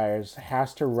 vampires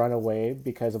has to run away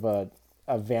because of a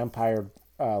vampire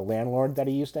landlord that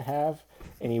he used to have,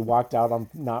 and he walked out on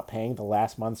not paying the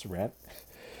last month's rent.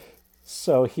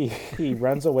 So he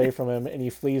runs away from him, and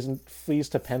he flees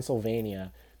to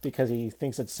Pennsylvania because he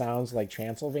thinks it sounds like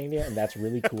Transylvania, and that's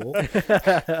really cool.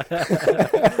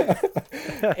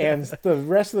 And the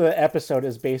rest of the episode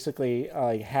is basically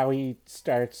like how he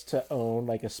starts to own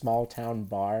like a small town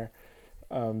bar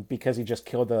because he just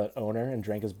killed the owner and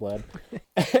drank his blood.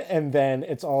 And then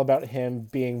it's all about him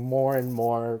being more and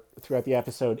more throughout the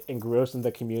episode engrossed in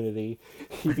the community.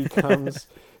 He becomes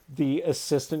the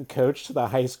assistant coach to the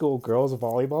high school girls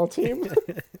volleyball team.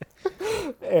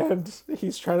 And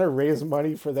he's trying to raise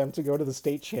money for them to go to the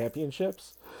state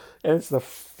championships. And it's the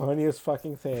funniest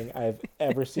fucking thing I've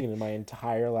ever seen in my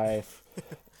entire life.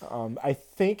 I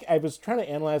think I was trying to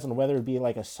analyze on whether it'd be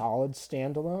like a solid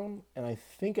standalone, and I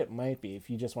think it might be if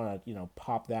you just want to,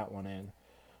 pop that one in.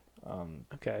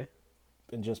 Okay.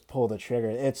 And just pull the trigger.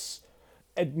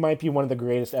 It might be one of the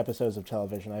greatest episodes of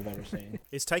television I've ever seen.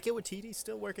 Is Taika Waititi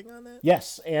still working on that?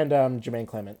 Yes, and Jermaine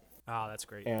Clement. Oh, that's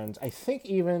great. And I think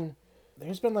even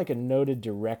there's been like a noted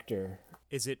director.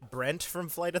 Is it Brent from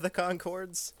Flight of the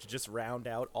Conchords to just round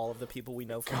out all of the people we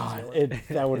know from New God, Zealand?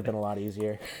 that would have been a lot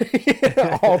easier.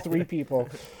 All three people.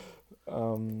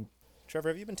 Trevor,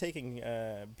 have you been taking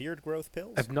beard growth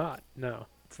pills? I've not. No.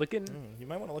 It's looking. You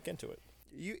might want to look into it.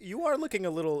 You are looking a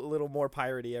little more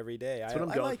piratey every day. That's what I'm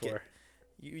going for. It.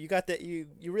 You got that. You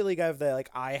really got the like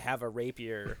I have a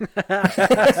rapier look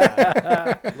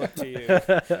to you.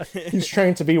 He's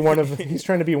trying to be one of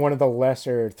the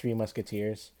lesser Three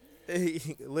Musketeers.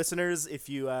 Listeners, if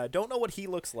you don't know what he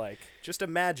looks like, just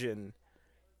imagine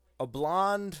a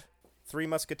blonde Three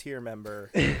Musketeer member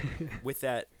with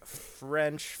that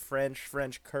French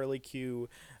curly Q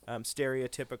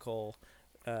stereotypical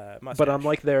mustache. But I'm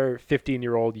like their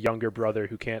 15-year-old younger brother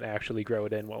who can't actually grow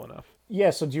it in well enough. Yeah.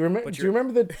 So do you remember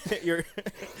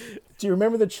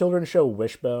the children's show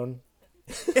Wishbone?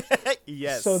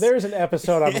 Yes. So there's an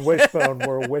episode on Wishbone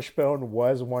where Wishbone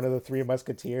was one of the Three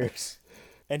Musketeers.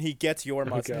 And he gets your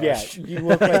mustache. Yeah, you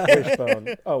look like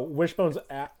Wishbone. Oh, Wishbone's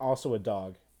also a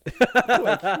dog.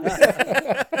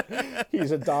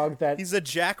 He's a dog that... He's a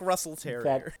Jack Russell Terrier.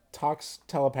 That talks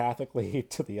telepathically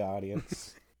to the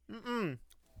audience. Mm-mm.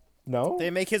 No? They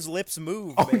make his lips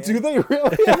move, Oh, man. do they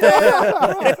really?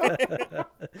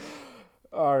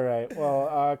 All right.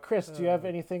 Well, Chris, do you have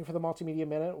anything for the Multimedia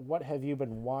Minute? What have you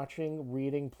been watching,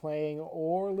 reading, playing,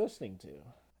 or listening to?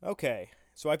 Okay.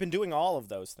 So I've been doing all of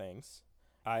those things.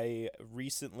 I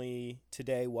recently,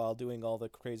 today, while doing all the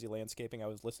crazy landscaping, I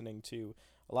was listening to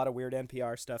a lot of weird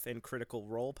NPR stuff and Critical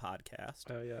Role podcast.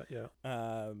 Oh, yeah.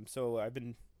 So I've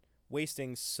been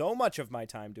wasting so much of my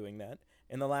time doing that.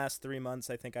 In the last 3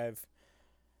 months, I think I've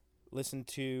listened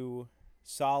to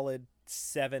solid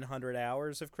 700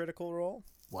 hours of Critical Role.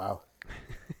 Wow.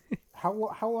 How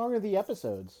long are the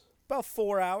episodes? About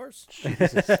 4 hours.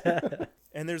 Jesus.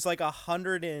 And there's like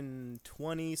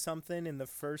 120 something in the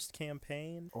first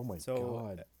campaign. Oh my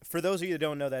God. For those of you that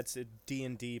don't know, that's a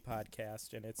D&D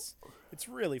podcast, and it's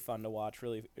really fun to watch,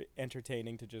 really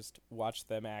entertaining to just watch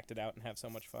them act it out and have so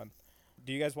much fun.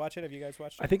 Do you guys watch it? Have you guys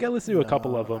watched it? I think I listened to a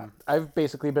couple of them. I've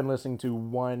basically been listening to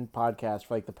one podcast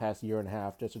for like the past year and a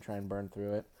half just to try and burn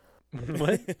through it.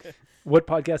 What? What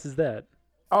podcast is that?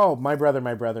 Oh, My Brother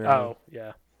and Oh, Me.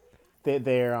 yeah.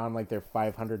 They're on like their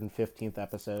 515th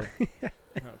episode. Oh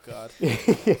God.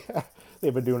 Yeah.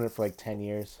 They've been doing it for like 10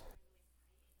 years.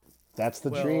 That's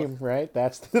the dream, right?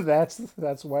 That's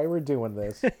why we're doing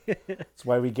this. It's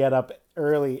why we get up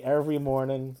early every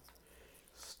morning,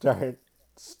 start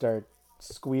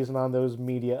squeezing on those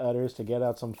media udders to get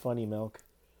out some funny milk.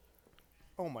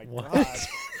 Oh my God.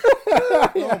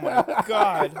 Oh my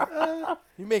God.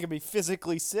 You're making me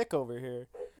physically sick over here.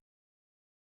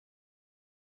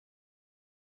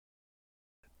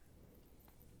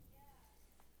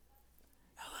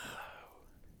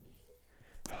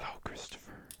 Hello,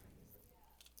 Christopher.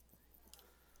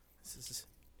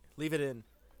 Leave it in.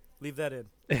 Leave that in.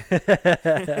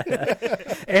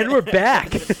 And we're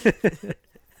back.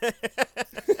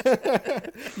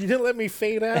 You didn't let me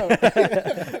fade out.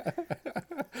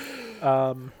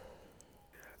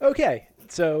 Okay,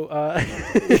 so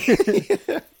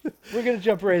we're gonna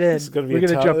jump right in. This is gonna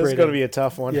be a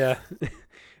tough one. Yeah,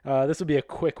 this will be a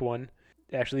quick one.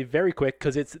 Actually, very quick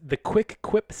because it's the quick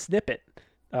quip snippet,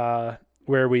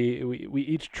 where we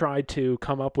each tried to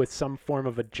come up with some form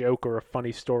of a joke or a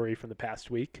funny story from the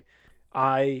past week.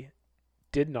 I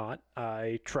did not.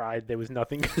 I tried. There was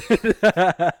nothing.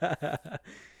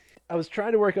 I was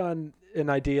trying to work on an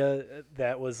idea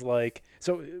that was like,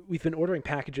 so we've been ordering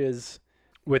packages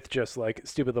with just like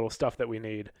stupid little stuff that we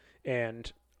need,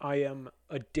 and I am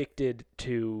addicted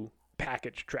to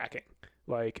package tracking.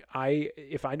 Like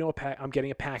if I know I'm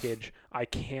getting a package, I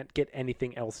can't get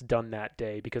anything else done that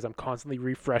day because I'm constantly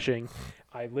refreshing.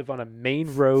 I live on a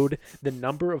main road. The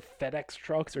number of FedEx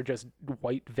trucks or just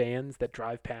white vans that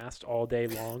drive past all day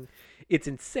long, it's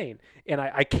insane. And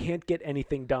I can't get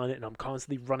anything done, and I'm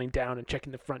constantly running down and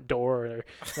checking the front door, or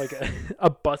like a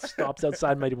bus stops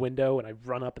outside my window and I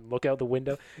run up and look out the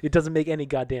window. It doesn't make any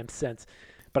goddamn sense.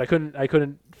 But I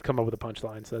couldn't come up with a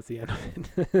punchline, so that's the end of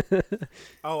it.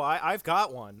 Oh, I've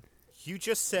got one. You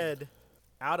just said,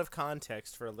 out of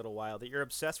context for a little while, that you're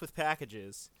obsessed with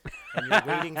packages and you're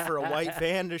waiting for a white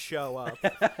van to show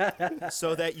up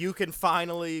so that you can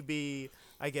finally be,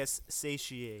 I guess,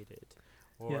 satiated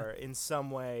or in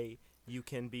some way you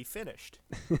can be finished.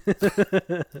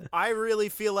 I really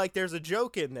feel like there's a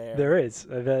joke in there. There is.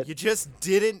 I bet. You just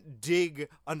didn't dig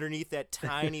underneath that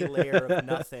tiny layer of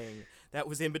nothing that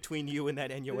was in between you and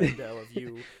that innuendo of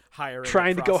you hiring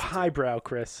Trying to go prostitute. highbrow,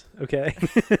 Chris. Okay.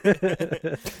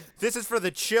 This is for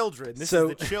the children. This is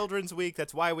the Children's Week.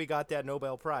 That's why we got that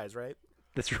Nobel Prize, right?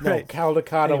 That's No, right.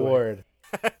 Caldecott Anyway. Award.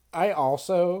 I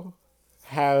also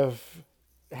have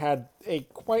had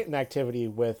quite an activity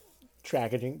with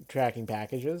tracking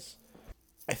packages.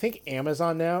 I think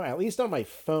Amazon now, at least on my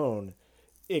phone,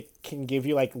 it can give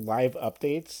you like live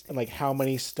updates and like how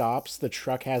many stops the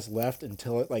truck has left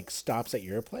until it like stops at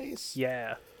your place.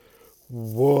 Yeah.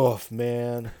 Woof,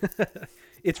 man.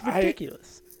 It's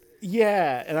ridiculous.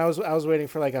 Yeah, and I was waiting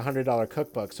for like $100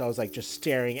 cookbook, so I was like just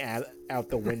staring out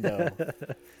the window.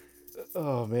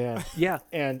 Oh man. Yeah.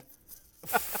 And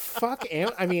fuck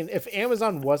I mean, if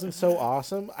Amazon wasn't so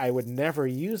awesome, I would never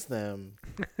use them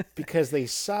because they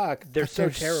suck. They're so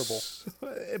terrible.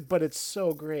 But it's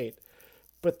so great.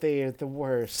 But they're the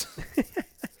worst.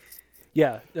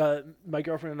 Yeah. My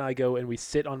girlfriend and I go and we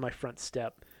sit on my front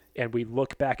step and we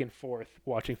look back and forth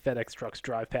watching FedEx trucks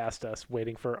drive past us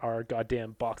waiting for our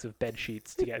goddamn box of bed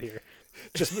sheets to get here.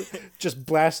 just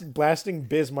blasting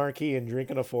Biz Marquee and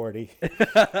drinking a 40.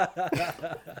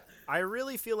 I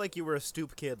really feel like you were a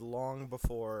stoop kid long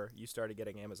before you started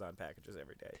getting Amazon packages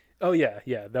every day. Oh yeah.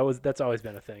 That's always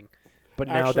been a thing. But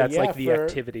now Actually, that's yeah, like the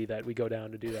activity that we go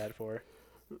down to do that for.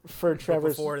 For But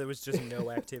Trevor's before there was just no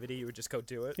activity, you would just go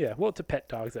do it. Yeah, well, to pet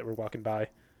dogs that were walking by.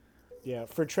 Yeah,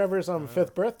 for Trevor's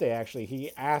 5th birthday, actually,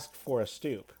 he asked for a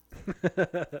stoop.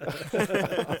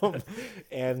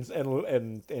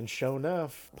 And sure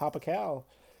enough, Papa Cal,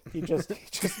 he just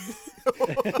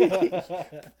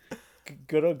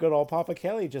good old Papa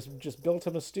Kelly just built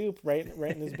him a stoop right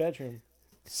in his bedroom,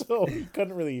 so he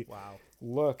couldn't really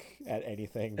look at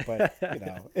anything, but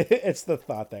it's the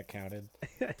thought that counted.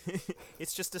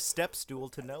 It's just a step stool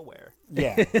to nowhere.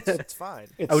 Yeah, It's fine.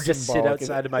 it's I would just sit symbolic.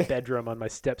 outside of my bedroom on my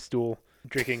step stool,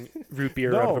 drinking root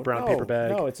beer out of a brown paper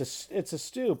bag. No, it's a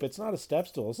stoop. It's not a step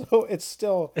stool, so it's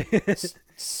still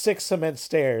 6 cement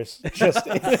stairs. Just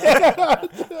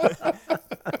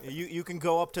You can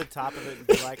go up to the top of it and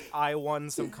be like, I won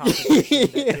some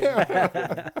competition. That didn't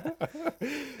happen."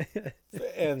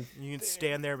 and You can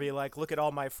stand there and be like, look at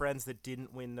all my friends that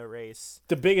didn't win the race.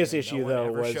 the biggest And issue no one though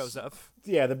ever was shows up.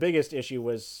 the biggest issue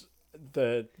was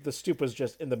the stoop was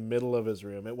just in the middle of his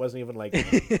room. It wasn't even like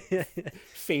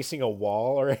facing a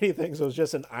wall or anything. So it was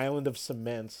just an island of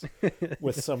cements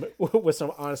with some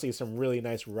honestly some really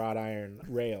nice wrought iron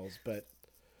rails, but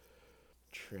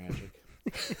tragic.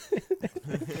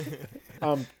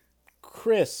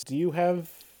 Chris, do you have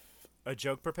A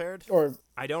joke prepared? or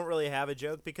I don't really have a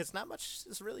joke because not much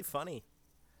is really funny.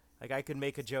 Like, I could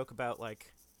make a joke about,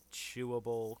 like,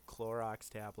 chewable Clorox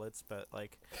tablets, but,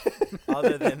 like,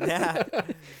 other than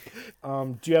that...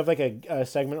 do you have like a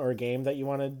segment or a game that you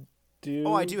want to do?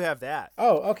 Oh, I do have that.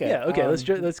 Oh, okay. Yeah, okay.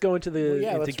 Let's go into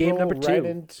let's game roll number 2. right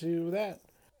into that.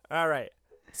 All right.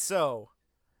 So,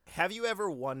 have you ever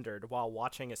wondered while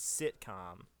watching a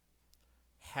sitcom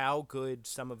how good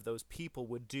some of those people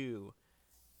would do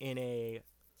in a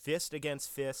fist against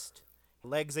fist,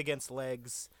 legs against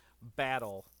legs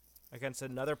battle against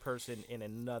another person in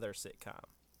another sitcom?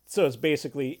 So it's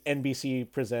basically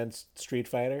NBC presents Street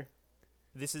Fighter.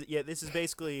 This is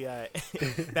basically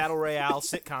battle royale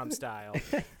sitcom style.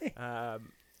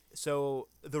 So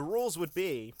the rules would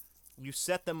be you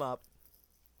set them up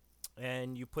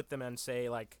and you put them in, say,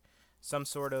 like some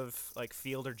sort of like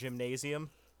field or gymnasium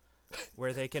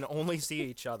where they can only see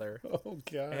each other. Oh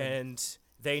god. And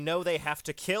they know they have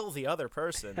to kill the other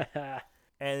person.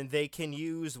 And they can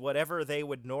use whatever they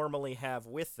would normally have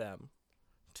with them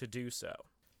to do so.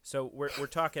 So we're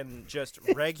talking just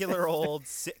regular old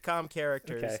sitcom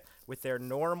characters with their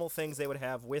normal things they would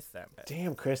have with them.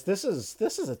 Damn, Chris, this is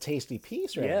a tasty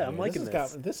piece right Yeah, here. I'm liking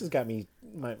this. This has got me.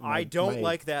 I don't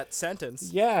like that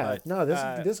sentence. Yeah, but, no,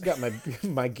 this got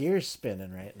my gears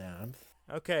spinning right now.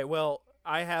 Okay, well,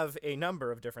 I have a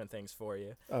number of different things for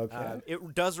you. Okay.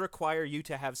 It does require you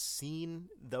to have seen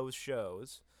those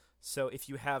shows. So if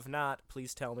you have not,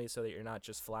 please tell me so that you're not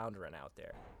just floundering out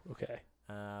there. Okay.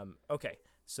 Okay.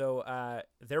 So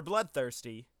they're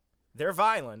bloodthirsty, they're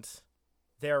violent,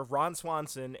 they're Ron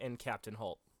Swanson and Captain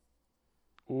Holt.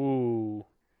 Ooh.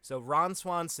 So Ron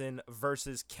Swanson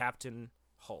versus Captain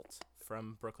Holt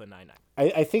from Brooklyn Nine-Nine.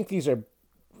 I think these are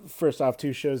first off,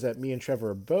 two shows that me and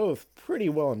Trevor are both pretty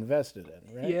well invested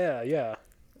in, right? Yeah.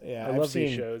 Yeah, I love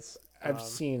these shows. I've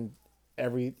seen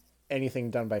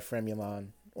anything done by Fremulon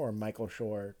or Michael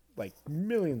Shore like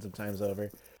millions of times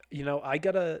over. You know, I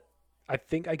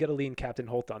think I gotta lean Captain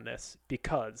Holt on this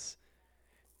because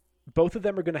both of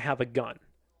them are gonna have a gun,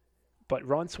 but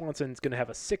Ron Swanson's gonna have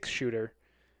a 6-shooter,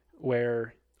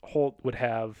 where Holt would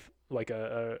have like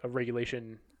a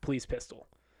regulation police pistol,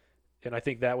 and I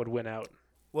think that would win out.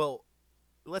 Well,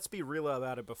 let's be real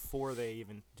about it before they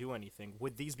even do anything.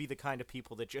 Would these be the kind of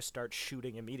people that just start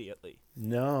shooting immediately?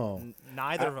 No.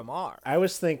 Neither of them are. I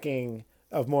was thinking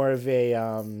of more of a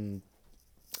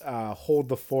hold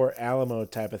the Fort Alamo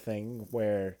type of thing,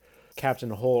 where Captain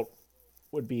Holt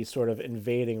would be sort of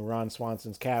invading Ron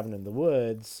Swanson's cabin in the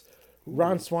woods. Ooh.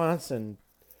 Ron Swanson,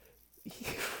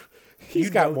 he's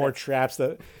got more traps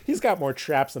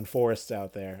than forests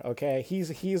out there. Okay,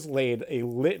 he's laid a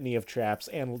litany of traps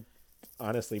and,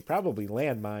 honestly, probably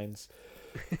landmines.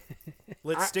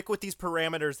 Let's stick with these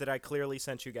parameters that I clearly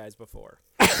sent you guys before.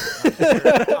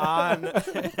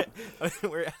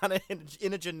 We're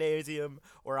in a gymnasium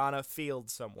or on a field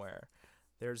somewhere.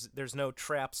 There's no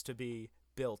traps to be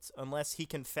built unless he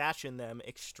can fashion them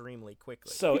extremely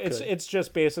quickly. So it's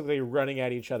just basically running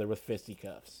at each other with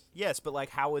fisticuffs. Yes, but like,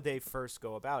 how would they first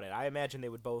go about it? I imagine they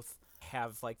would both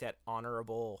have like that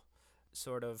honorable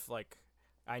sort of like,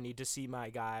 I need to see my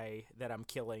guy that I'm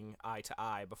killing eye to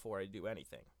eye before I do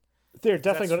anything. They're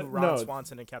definitely going to Ron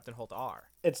Swanson and Captain Holt are.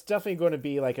 It's definitely going to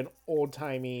be like an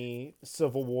old-timey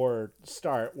Civil War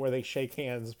start where they shake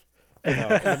hands, in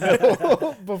the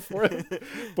middle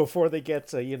before they get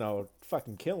to,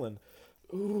 fucking killing.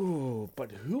 Ooh,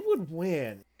 but who would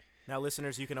win? Now,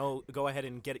 listeners, you can go ahead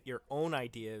and get your own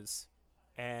ideas,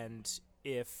 and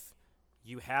if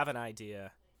you have an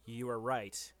idea, you are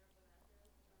right.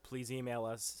 Please email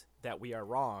us that we are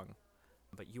wrong,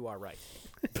 but you are right.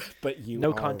 But you no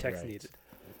are context right. needed.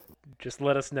 Just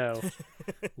let us know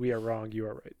we are wrong. You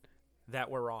are right.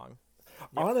 That we're wrong. Yep.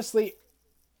 Honestly,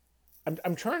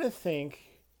 I'm trying to think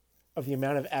of the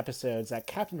amount of episodes that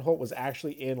Captain Holt was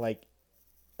actually in, like,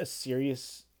 a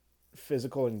serious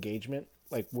physical engagement,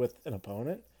 like with an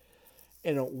opponent,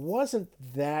 and it wasn't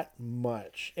that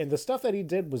much. And the stuff that he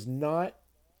did was not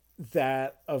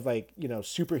that of, like,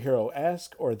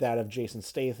 superhero-esque or that of Jason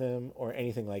Statham or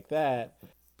anything like that.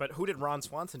 But who did Ron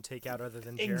Swanson take out other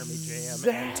than Jeremy Jam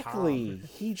and Tom?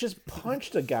 He just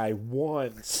punched a guy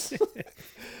once.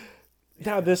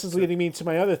 Now, this is leading me to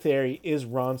my other theory. Is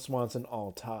Ron Swanson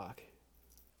all talk?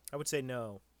 I would say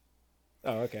no.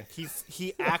 Oh, okay.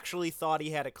 He actually thought he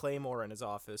had a claymore in his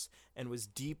office and was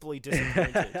deeply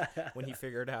disappointed when he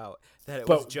figured out that it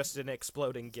was just an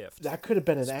exploding gift. That could have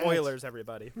been an Spoilers,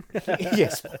 everybody.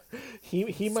 Yes.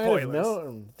 He might have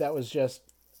known that was just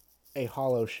a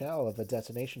hollow shell of a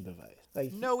detonation device.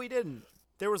 Like, no, he didn't.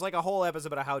 There was like a whole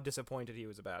episode about how disappointed he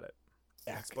was about it.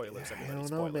 Spoilers, everybody. I don't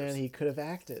Spoilers. know, man. He could have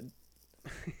acted.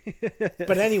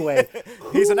 But anyway,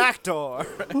 he's an actor.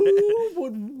 Who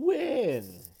would win?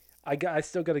 I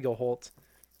still got to go Holt.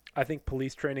 I think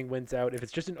police training wins out. If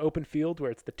it's just an open field where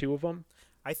it's the two of them,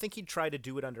 I think he'd try to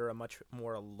do it under a much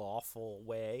more lawful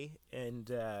way,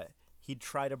 and he'd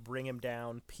try to bring him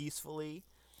down peacefully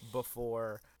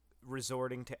before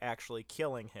resorting to actually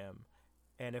killing him.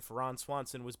 And if Ron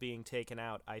Swanson was being taken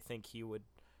out, I think he would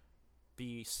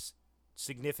be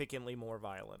significantly more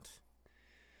violent.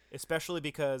 Especially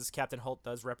because Captain Holt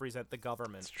does represent the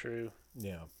government. That's true.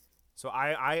 Yeah. So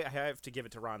I have to give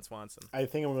it to Ron Swanson. I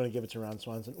think I'm going to give it to Ron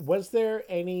Swanson. Was there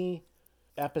any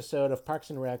episode of Parks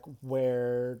and Rec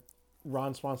where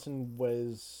Ron Swanson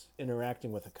was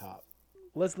interacting with a cop?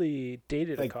 Leslie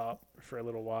dated a cop for a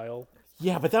little while.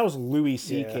 Yeah, but that was Louis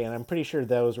C.K., and I'm pretty sure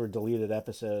those were deleted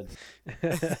episodes.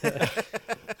 That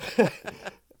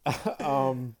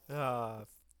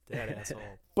asshole.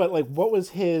 But, like, what was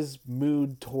his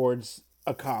mood towards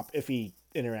a cop if he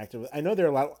interacted with? I know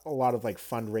there are a lot of like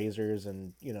fundraisers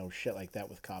and shit like that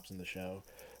with cops in the show,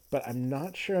 but I'm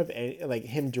not sure of any, like,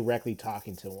 him directly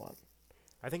talking to one.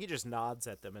 I think he just nods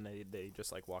at them and they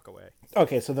just like walk away.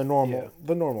 Okay, so the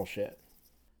normal shit.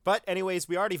 But anyways,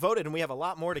 we already voted and we have a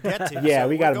lot more to get to. Yeah, so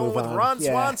we got to move on. We're going with Ron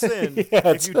Swanson.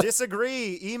 If you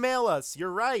disagree, email us.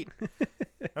 You're right.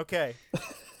 Okay.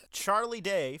 Charlie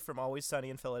Day from Always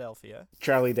Sunny in Philadelphia.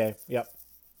 Charlie Day. Yep.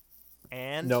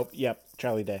 And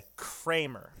Charlie Day.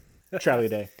 Kramer. Charlie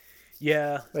Day.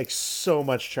 Yeah. Like, so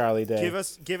much Charlie Day.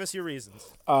 Give us your reasons.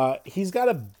 He's got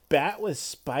a bat with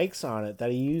spikes on it that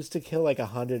he used to kill like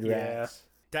 100 rats.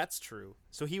 That's true.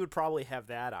 So he would probably have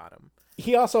that on him.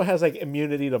 He also has like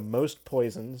immunity to most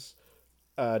poisons,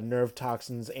 nerve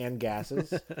toxins, and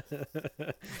gases.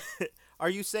 Are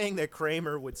you saying that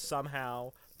Kramer would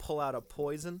somehow pull out a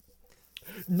poison?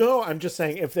 No, I'm just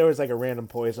saying if there was like a random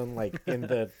poison, like in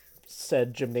the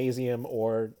said gymnasium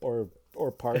or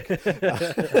park,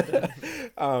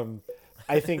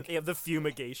 I think They have the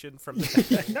fumigation from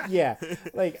yeah,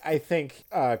 like I think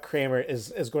Kramer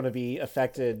is going to be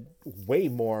affected way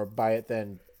more by it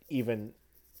than even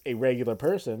a regular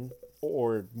person,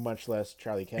 or much less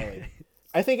Charlie Kelly.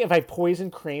 I think if I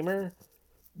poison Kramer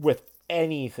with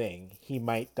anything, he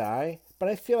might die. But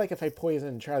I feel like if I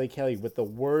poison Charlie Kelly with the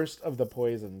worst of the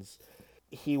poisons,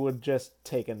 he would just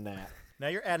take a nap. Now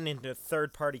you're adding in a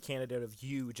third-party candidate of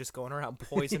you just going around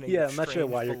poisoning Yeah, your I'm not sure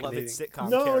why you're beloved Canadian. sitcom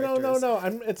No.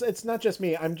 characters. It's not just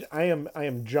me. I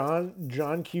am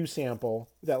John Q Sample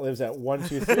that lives at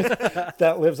 123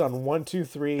 that lives on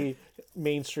 123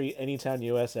 Main Street, Anytown,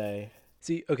 USA.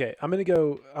 See, okay, I'm gonna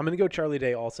go Charlie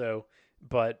Day also,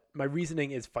 but my reasoning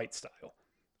is fight style.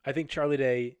 I think Charlie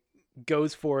Day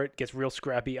goes for it, gets real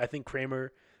scrappy. I think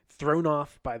Kramer, thrown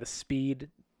off by the speed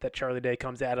that Charlie Day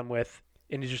comes at him with,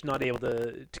 and he's just not able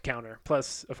to counter.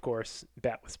 Plus, of course,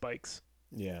 bat with spikes.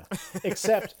 Yeah.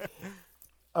 Except,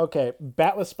 okay,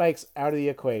 bat with spikes out of the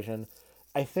equation.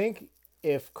 I think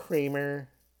if Kramer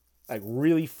like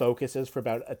really focuses for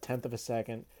about a tenth of a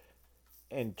second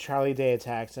and Charlie Day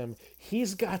attacks him,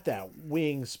 he's got that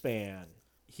wingspan.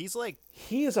 He's like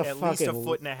He is a at fucking least a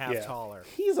foot and a half yeah. taller.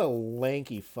 He's a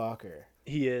lanky fucker.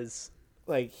 He is.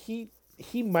 Like he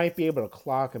might be able to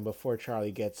clock him before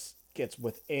Charlie gets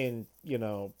within,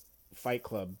 Fight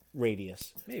Club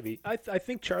radius. Maybe. I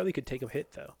think Charlie could take a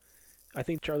hit, though. I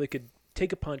think Charlie could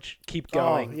take a punch, keep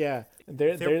going. Oh, yeah.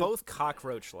 They're both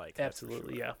cockroach-like.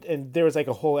 Absolutely, yeah. And there was like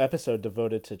a whole episode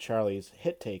devoted to Charlie's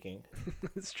hit taking.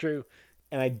 It's true.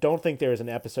 And I don't think there was an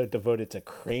episode devoted to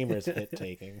Kramer's hit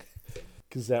taking,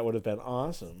 because that would have been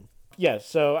awesome. Yeah,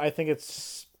 so I think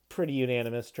it's pretty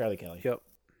unanimous, Charlie Kelly. Yep.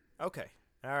 Okay.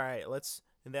 All right.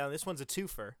 And now this one's a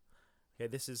twofer. Okay,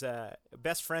 this is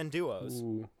best friend duos.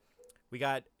 Ooh. We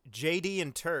got JD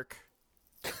and Turk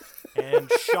and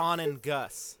Sean and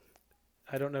Gus.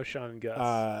 I don't know Sean and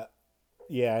Gus.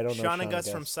 Yeah, I don't know. Sean and Gus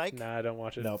from Psych? Nah, I don't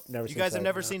watch it. Nope, never You seen guys have Psych.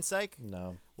 never seen Psych?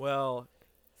 No. Well,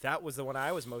 that was the one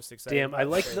I was most excited Damn, about. I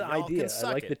like so the y'all idea. can I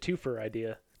suck like it. the twofer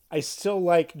idea. I still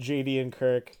like JD and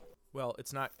Kirk. Well,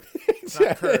 it's not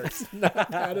Kirk. It's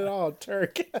not at all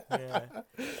Turk. Yeah.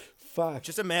 Fuck.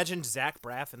 Just imagine Zach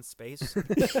Braff in space.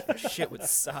 Shit would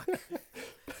suck.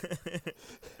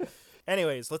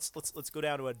 Anyways, let's go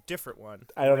down to a different one.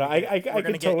 I don't know. We're I gonna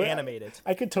could get totally animated.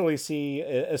 I could totally see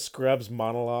a Scrubs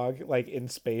monologue like in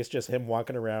space, just him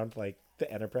walking around like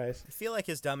the Enterprise. I feel like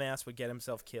his dumbass would get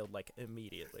himself killed like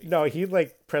immediately. No, he'd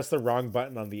like press the wrong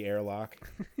button on the airlock.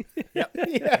 Yep.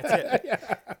 Yeah. That's it.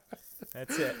 Yeah.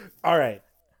 That's it. All right.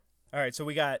 All right, so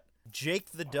we got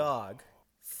Jake the dog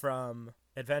from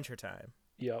Adventure Time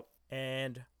Yep.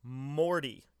 and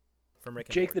Morty from Rick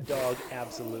and Jake Morty. the dog,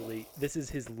 absolutely. This is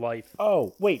his life.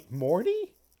 Oh, wait,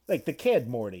 Morty? Like the kid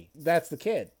Morty. That's the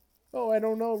kid. Oh, I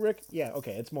don't know, Rick. Yeah,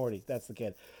 okay, it's Morty. That's the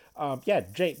kid. Yeah,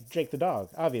 Jake the dog,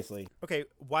 obviously. Okay,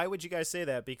 why would you guys say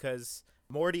that? Because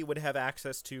Morty would have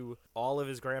access to all of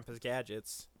his grandpa's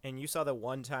gadgets, and you saw the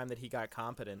one time that he got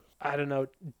competent. I don't know.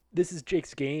 This is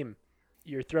Jake's game.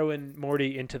 You're throwing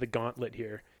Morty into the gauntlet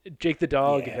here. Jake the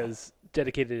dog Yeah. has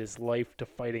dedicated his life to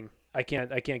fighting. I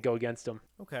can't go against him.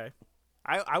 Okay.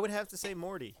 I would have to say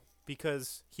Morty,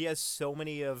 because he has so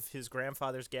many of his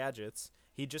grandfather's gadgets.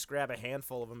 He'd just grab a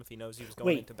handful of them if he knows he was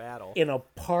going into battle. In a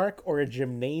park or a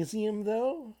gymnasium,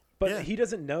 though? But Yeah. he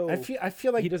doesn't know. I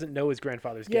feel like he doesn't know his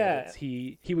grandfather's Yeah. gadgets.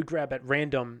 He would grab at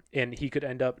random, and he could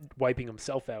end up wiping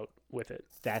himself out with it.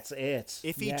 that's it.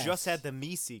 If he Yes. just had the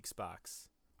Meeseeks box,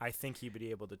 I think he would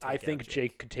be able to take I out think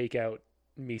Jake could take out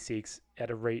Meeseeks at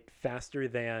a rate faster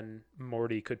than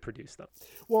Morty could produce them.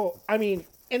 Well, I mean,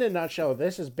 in a nutshell,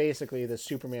 this is basically the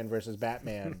Superman versus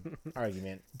Batman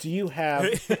argument. Do you have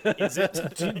Is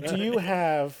it? do you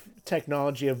have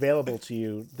technology available to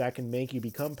you that can make you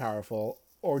become powerful,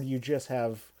 or do you just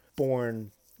have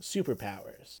born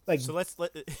superpowers? Like, So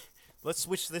let's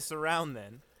switch this around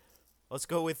then. Let's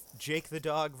go with Jake the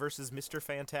dog versus Mr.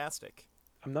 Fantastic.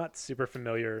 I'm not super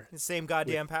familiar The same with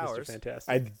goddamn Mr. powers.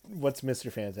 Fantastic. what's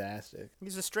Mr. Fantastic?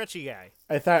 He's a stretchy guy.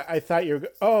 I thought you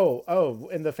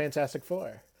were in the Fantastic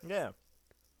Four. Yeah.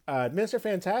 Mr.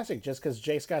 Fantastic, just because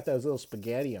Jake's got those little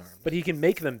spaghetti arms. But he can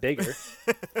make them bigger.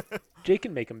 Jake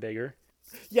can make them bigger.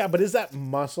 Yeah, but is that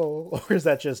muscle or is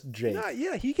that just Jake?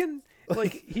 Yeah, he can.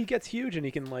 Like, he gets huge and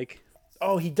he can, like.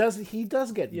 Oh, he does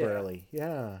get Yeah. burly.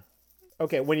 Yeah.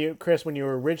 Okay, when you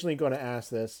were originally going to ask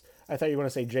this, I thought you were going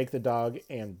to say Jake the dog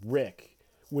and Rick,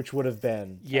 which would have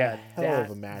been Yeah, a hell of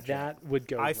a matchup. that would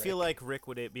go. I feel like Rick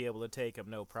would be able to take him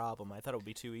no problem. I thought it would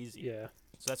be too easy. Yeah.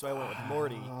 So that's why I went with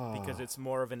Morty, because it's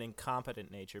more of an incompetent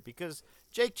nature. Because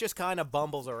Jake just kind of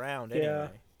bumbles around anyway.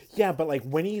 Yeah, but like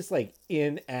when he's like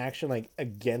in action, like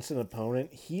against an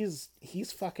opponent, he's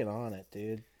fucking on it,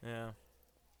 dude. Yeah.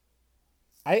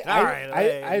 I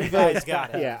guys vote,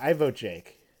 got it. Yeah, I vote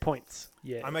Jake. Points.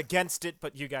 Yeah. I'm against it,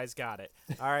 but you guys got it.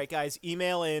 All right, guys,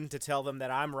 email in to tell them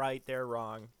that I'm right, they're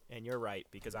wrong, and you're right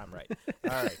because I'm right.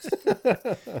 All right.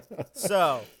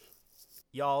 So,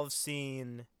 y'all have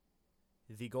seen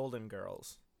The Golden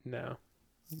Girls. No.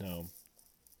 No.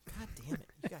 God damn it,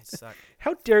 you guys suck.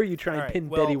 How dare you try and All right, pin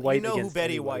well, Betty White you know who against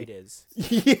Betty anybody. White is.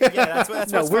 Yeah.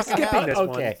 That's No, what's we're fucking skipping happening. this one.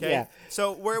 Okay. Okay, Yeah.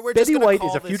 so we're Betty just gonna White call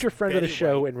is a this future friend of the Betty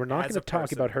show, White and we're not as going a to talk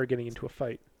person. about her getting into a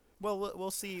fight. Well, we'll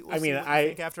see. We'll I see mean, what you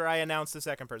think after I announce the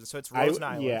second person. So it's Rose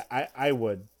Nyland. Yeah, I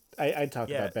would. I'd talk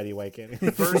Yeah. about Betty White getting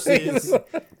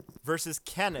versus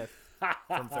Kenneth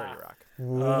from 30 Rock.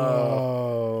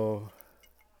 Whoa.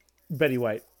 Betty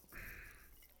White.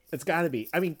 It's got to be.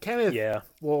 I mean, Kenneth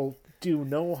will do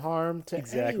no harm to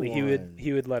Exactly. anyone.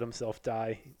 He would let himself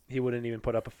die. He wouldn't even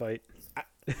put up a fight.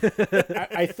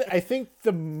 I think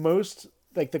the most,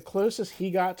 like the closest he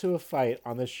got to a fight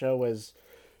on this show was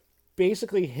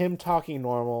basically him talking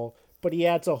normal, but he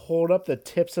had to hold up the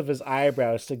tips of his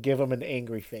eyebrows to give him an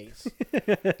angry face.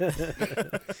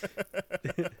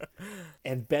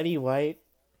 And Betty White,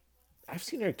 I've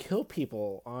seen her kill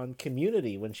people on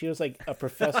Community when she was like a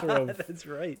professor of That's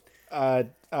right. a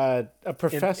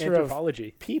professor Anthropology.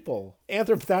 of people.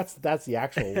 That's the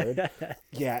actual word.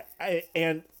 Yeah,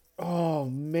 oh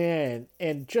man,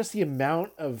 and just the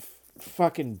amount of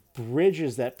fucking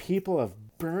bridges that people have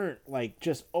burnt, like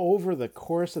just over the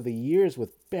course of the years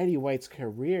with Betty White's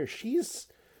career. She's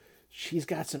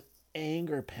got some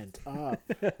anger pent up.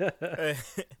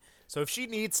 So if she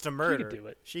needs to murder, do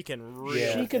it. she can really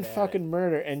She can get at fucking it.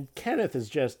 murder. And Kenneth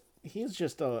is he's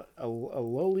just a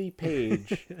lowly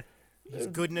page. He's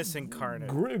goodness incarnate.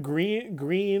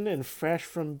 Green and fresh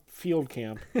from field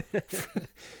camp.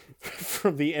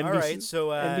 From the NBC. All right, so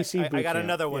NBC I boot got camp.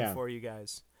 another one Yeah. for you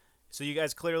guys. So you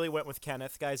guys clearly went with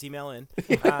Kenneth. Guys, email in.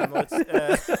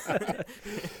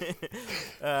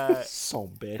 Son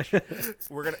bitch.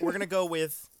 We're gonna go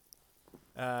with.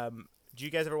 Do you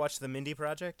guys ever watch the Mindy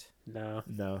Project? No.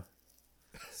 No.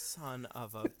 Son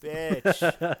of a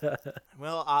bitch.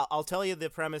 Well, I'll tell you the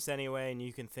premise anyway, and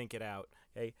you can think it out.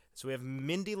 Okay, so we have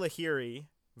Mindy Lahiri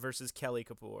versus Kelly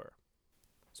Kapoor.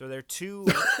 So they're two.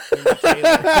 Mindy Kaling.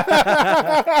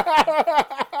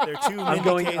 They're two.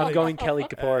 I'm going Kelly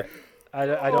Kapoor. I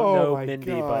don't know my Mindy,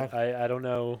 God. but I don't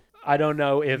know. I don't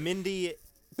know if Mindy.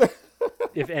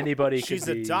 if anybody She's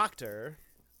could a be. doctor.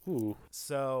 Ooh.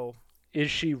 So Is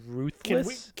she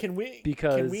ruthless? Can we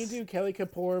Because do Kelly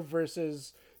Kapoor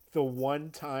versus the one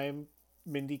time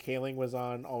Mindy Kaling was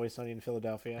on Always Sunny in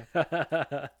Philadelphia?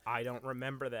 I don't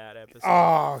remember that episode.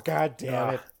 Oh God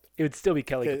damn it! it would still be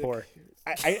Kelly Kapoor.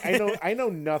 I know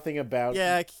nothing about.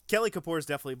 Yeah, Kelly Kapoor is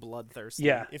definitely bloodthirsty.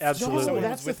 Yeah, if absolutely. She was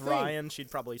That's the with thing. Ryan, she'd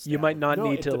probably. Stab You might him. not No,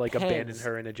 need it to like abandon depends.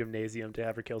 her in a gymnasium to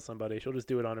have her kill somebody. She'll just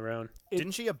do it on her own.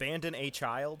 Didn't she abandon a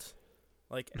child?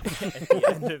 Like at the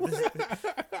end of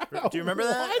this. Do you remember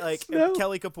that? What? Like No.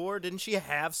 Kelly Kapoor, didn't she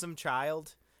have some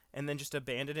child and then just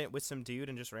abandoned it with some dude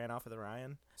and just ran off with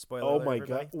Ryan? Spoiler Oh alert, my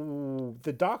everybody. God! Ooh,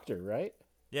 the doctor, right?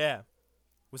 Yeah.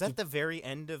 Was that the very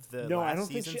end of the No, last I don't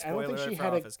think season? she. I don't think Spoiler she alert for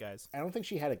had Office, a. guys. I don't think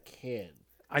she had a kid.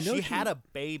 I know she had a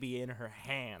baby in her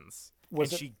hands.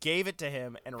 Was and it- she gave it to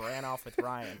him and ran off with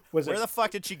Ryan. Was Where it- the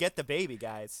fuck did she get the baby,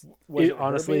 guys? Was It it her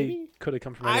honestly baby? could have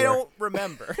come from I anywhere. don't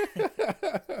remember.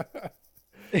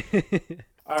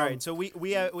 All right, so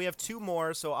we have two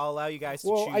more, so I'll allow you guys to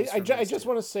Well, choose. I from these just two.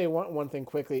 want to say one thing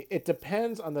quickly. It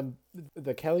depends on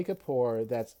the Kelly Kapoor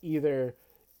that's either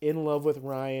in love with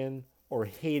Ryan or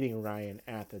hating Ryan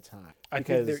at the time. I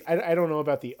think Because I don't know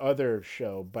about the other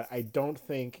show, but I don't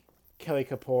think Kelly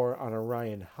Kapoor on a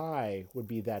Ryan high would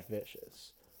be that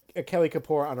vicious. A Kelly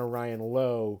Kapoor on a Ryan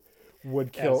low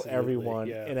would kill Absolutely, everyone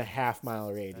yeah. in a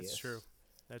half-mile radius. That's true.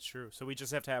 That's true. So we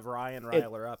just have to have Ryan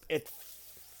rile her up. It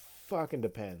fucking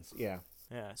depends. Yeah.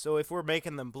 Yeah. So if we're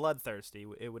making them bloodthirsty,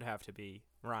 it would have to be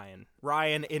Ryan.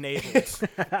 Ryan enabled.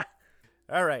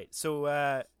 All right.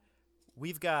 So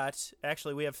we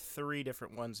have 3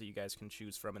 different ones that you guys can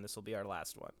choose from, and this will be our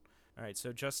last one. All right.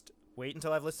 So just wait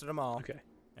until I've listed them all. Okay.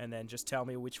 And then just tell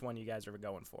me which one you guys are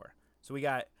going for. So we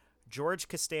got George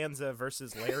Costanza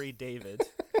versus Larry David.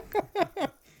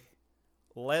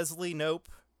 Leslie Knope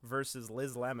versus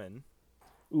Liz Lemon.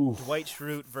 Ooh. Dwight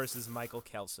Schrute versus Michael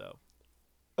Kelso.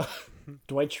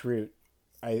 Dwight Schrute,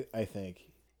 I think.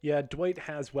 Yeah, Dwight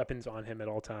has weapons on him at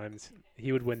all times.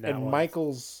 He would win that And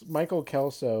one. Michael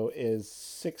Kelso is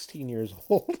 16 years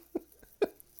old.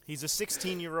 He's a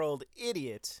 16-year-old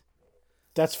idiot.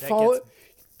 That's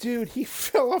Dude, he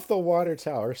fell off the water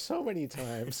tower so many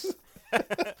times.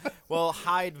 Well,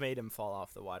 Hyde made him fall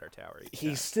off the water tower.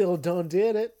 He still done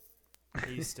did it.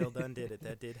 He still done did it.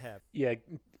 That did happen. Yeah,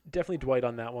 definitely Dwight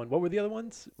on that one. What were the other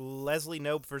ones? Leslie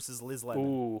Knope versus Liz Lemon.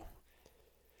 Ooh.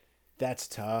 That's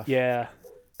tough. Yeah.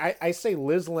 I say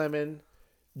Liz Lemon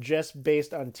just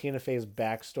based on Tina Fey's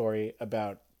backstory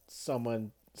about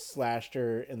someone slashed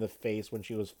her in the face when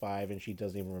she was 5 and she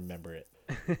doesn't even remember it.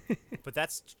 But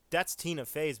that's Tina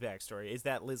Fey's backstory. Is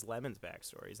that Liz Lemon's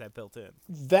backstory? Is that built in?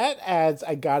 That adds,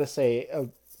 I gotta say,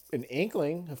 an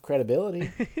inkling of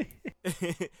credibility.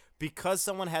 Because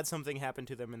someone had something happen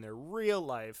to them in their real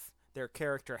life, their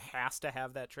character has to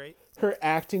have that trait. Her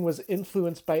acting was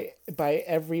influenced by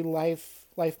every life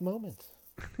moment.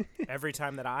 Every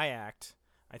time that I act,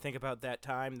 I think about that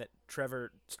time that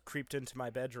Trevor creeped into my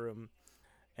bedroom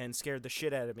and scared the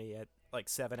shit out of me at like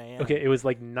 7 a.m. Okay, it was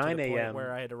like to 9 the point a.m.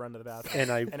 where I had to run to the bathroom.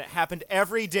 And it happened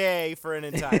every day for an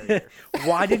entire year.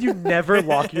 Why did you never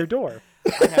lock your door?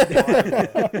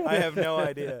 I have no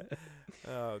idea.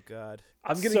 Oh, God.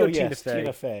 I'm going to go Tina Fey.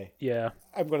 Tina Fey. Yeah.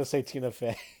 I'm going to say Tina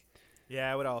Fey.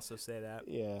 Yeah, I would also say that.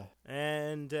 Yeah.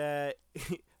 And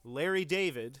Larry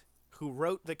David, who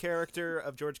wrote the character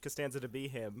of George Costanza to be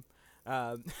him,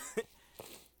 and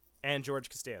George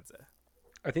Costanza.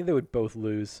 I think they would both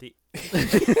lose.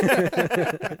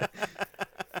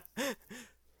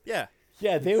 Yeah.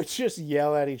 Yeah, they would just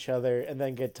yell at each other and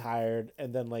then get tired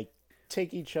and then like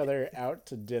take each other out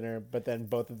to dinner, but then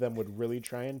both of them would really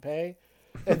try and pay.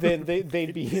 And then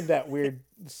they'd be in that weird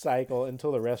cycle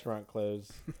until the restaurant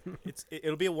closed.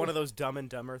 It'll be one of those Dumb and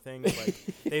Dumber things. Like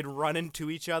they'd run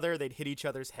into each other, they'd hit each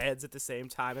other's heads at the same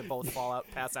time, and both fall out,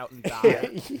 pass out, and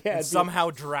die. And somehow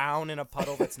drown in a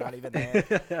puddle that's not even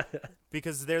there.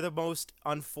 Because they're the most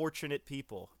unfortunate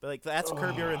people. But like that's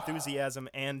Curb Your Enthusiasm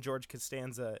and George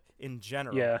Costanza in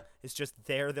general. Yeah. It's just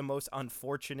they're the most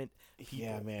unfortunate people.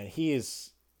 Yeah, man. He is.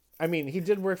 I mean, he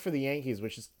did work for the Yankees,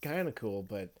 which is kind of cool,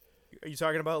 but. Are you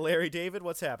talking about Larry David?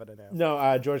 What's happening now?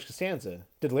 No, George Costanza.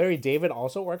 Did Larry David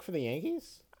also work for the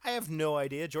Yankees? I have no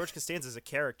idea. George Costanza's a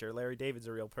character. Larry David's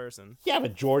a real person. Yeah,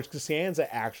 but George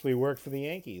Costanza actually worked for the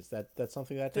Yankees. That's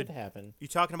something that did happen. You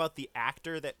talking about the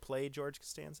actor that played George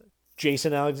Costanza?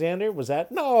 Jason Alexander, was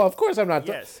that? No, of course I'm not.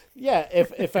 Yes. Yeah,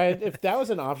 if that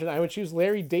was an option, I would choose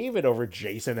Larry David over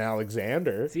Jason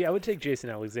Alexander. See, I would take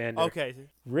Jason Alexander. Okay.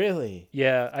 Really?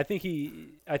 Yeah, I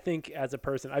think as a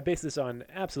person, I base this on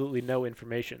absolutely no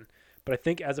information, but I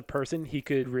think as a person, he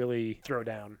could really throw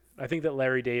down. I think that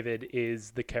Larry David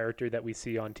is the character that we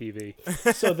see on TV.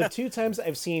 So the 2 times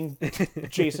I've seen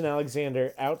Jason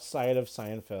Alexander outside of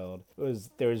Seinfeld,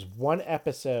 there was one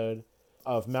episode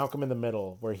of Malcolm in the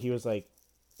Middle where he was like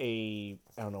I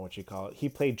don't know what you call it. He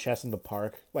played chess in the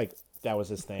park. Like that was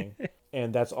his thing.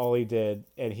 And that's all he did.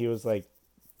 And he was like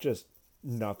just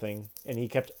nothing. And he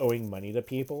kept owing money to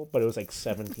people, but it was like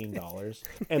 $17.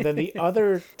 And then the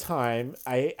other time,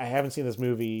 I haven't seen this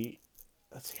movie.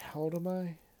 Let's see, how old am I?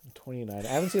 I'm 29. I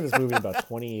haven't seen this movie in about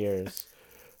 20 years.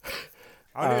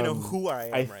 I don't even know who I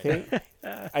am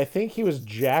now. I think he was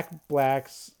Jack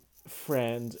Black's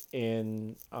friend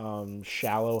in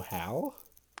Shallow Hal.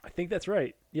 I think that's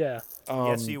right. Yeah.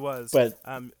 Yes, he was. But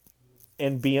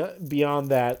and beyond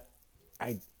that,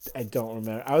 I don't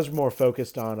remember. I was more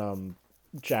focused on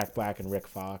Jack Black and Rick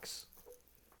Fox.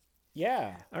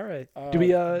 Yeah. All right. Do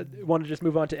we want to just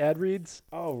move on to ad reads?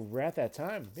 Oh, we're at that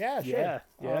time. Yeah, sure.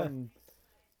 Yeah.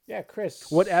 Yeah,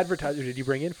 Chris. What advertiser did you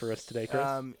bring in for us today, Chris?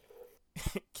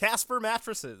 Casper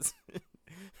mattresses.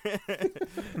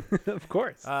 Of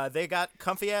course. They got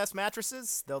comfy ass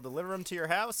mattresses. They'll deliver them to your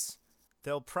house.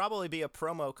 There'll probably be a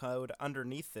promo code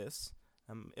underneath this.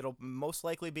 It'll most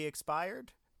likely be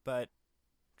expired, but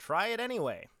try it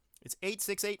anyway. It's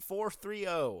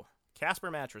 868430. Casper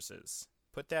mattresses.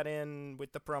 Put that in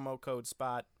with the promo code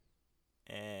spot,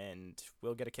 and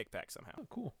we'll get a kickback somehow. Oh,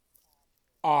 cool.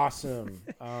 Awesome.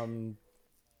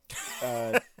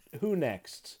 Who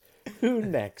next?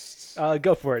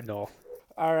 Go for it, Noel.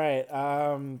 All right.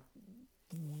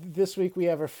 This week we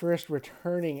have our first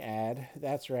returning ad.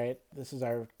 That's right. This is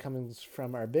coming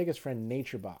from our biggest friend,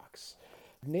 NatureBox.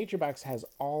 NatureBox has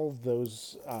all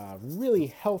those really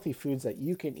healthy foods that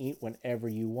you can eat whenever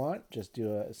you want. Just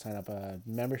sign up a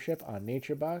membership on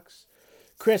NatureBox.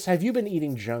 Chris, have you been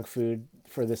eating junk food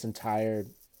for this entire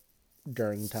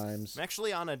during times? I'm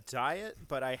actually on a diet,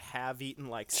 but I have eaten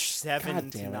like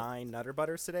 7 to 9 Nutter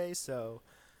Butters today, so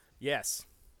yes.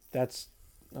 That's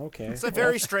Okay. It's a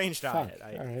very strange diet.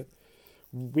 Fuck. All right.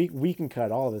 We can cut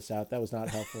all this out. That was not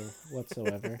helpful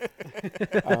whatsoever.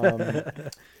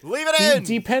 Leave it in.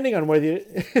 Depending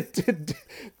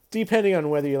on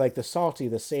whether you like the salty,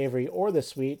 the savory, or the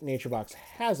sweet, NatureBox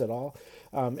has it all.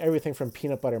 Everything from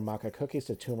peanut butter maca cookies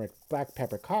to turmeric black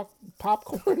pepper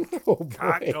popcorn. Oh boy.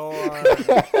 Cockcorn.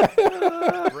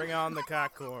 Bring on the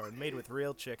cockcorn, made with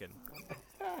real chicken.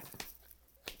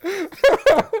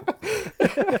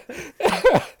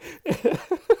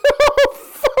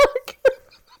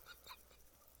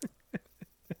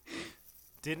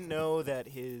 Didn't know that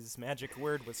his magic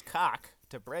word was cock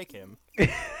to break him.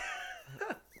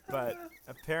 But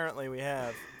apparently we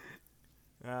have.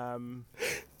 Yeah,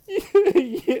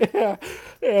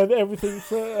 and everything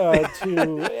to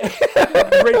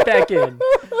Right back in.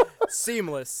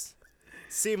 Seamless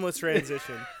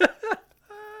transition.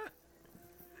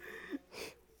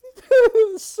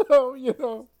 So,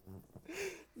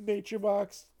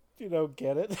 NatureBox,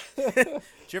 get it. Did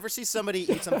you ever see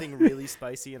somebody eat something really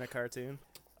spicy in a cartoon?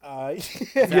 Yeah.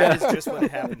 That is just what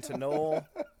happened to Noel,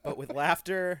 but with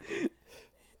laughter.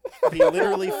 He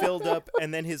literally filled up,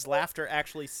 and then his laughter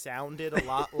actually sounded a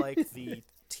lot like the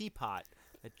teapot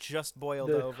that just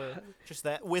boiled over. Just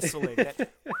that whistling.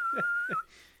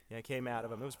 It came out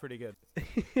of him. It was pretty good.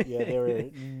 Yeah, there were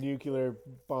nuclear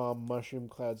bomb mushroom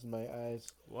clouds in my eyes.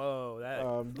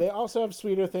 Whoa. They also have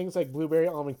sweeter things like blueberry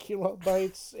almond kilo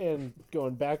bites and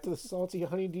going back to the salty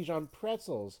honey Dijon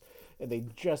pretzels. And they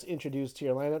just introduced to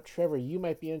your lineup. Trevor, you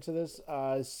might be into this.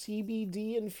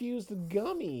 CBD-infused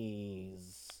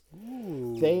gummies.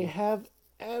 Ooh. They have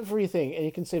everything. And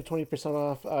you can save 20%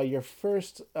 off your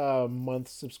first month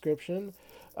subscription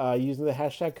using the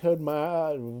hashtag code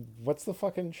what's the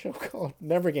fucking show called?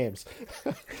 Never Games.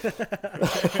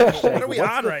 What are we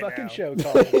on right fucking now? show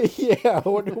called? Yeah,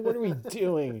 what are we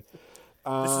doing?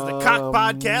 This is the Cock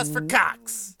Podcast for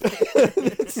cocks.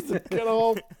 It's the good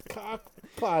old Cock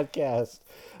Podcast.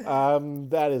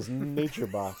 That is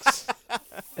NatureBox.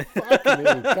 Fuck me.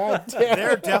 God damn.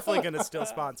 They're definitely going to still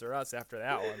sponsor us after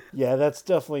that one. Yeah, that's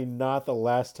definitely not the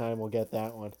last time we'll get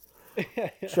that one.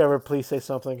 Trevor, please say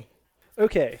something.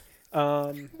 Okay.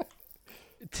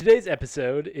 Today's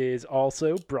episode is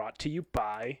also brought to you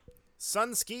by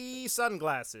Sunski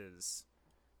sunglasses.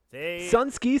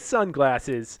 Sunski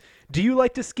sunglasses. Do you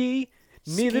like to ski?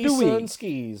 Neither Ski do we. Sun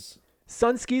skis.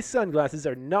 Sunski sunglasses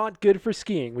are not good for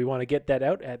skiing. We want to get that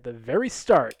out at the very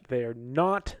start. They are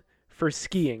not for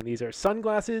skiing. These are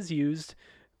sunglasses used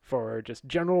for just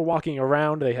general walking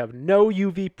around. They have no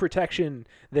UV protection.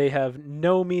 They have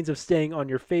no means of staying on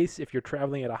your face if you're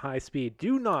traveling at a high speed.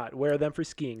 Do not wear them for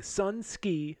skiing.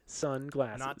 Sunski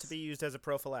sunglasses. Not to be used as a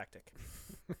prophylactic.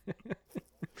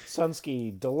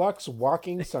 Sunski deluxe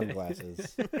walking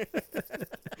sunglasses.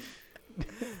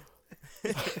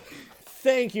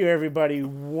 Thank you, everybody,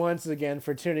 once again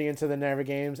for tuning into the Never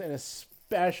Games, and a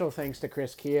special thanks to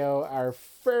Chris Keough, our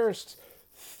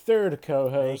third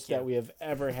co-host that we have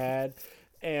ever had.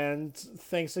 And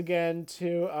thanks again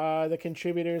to the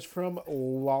contributors from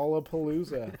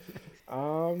Lollapalooza.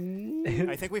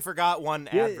 I think we forgot one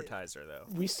advertiser, though.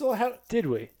 We still have... Did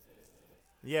we?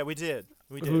 Yeah, we did.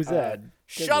 Who's that?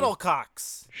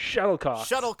 Shuttlecocks. Shuttlecock.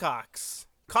 Shuttlecocks.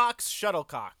 Cox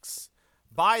Shuttlecocks.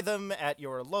 Buy them at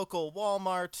your local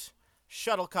Walmart.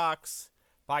 Shuttlecocks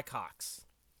by Cox.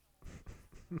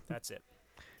 That's it.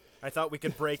 I thought we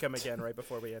could break them again right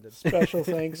before we ended. Special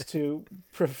thanks to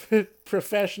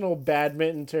professional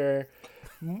badmintoner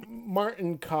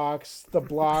Martin Cox, the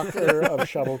blocker of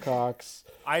shuttlecocks.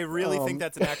 I really think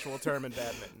that's an actual term in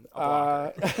badminton. A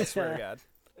blocker. I swear to God.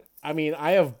 I mean,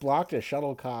 I have blocked a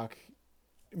shuttlecock,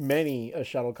 many a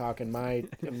shuttlecock in my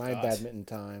badminton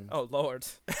time. Oh, Lord.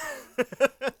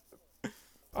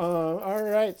 All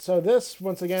right, so this,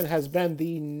 once again, has been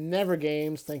the Never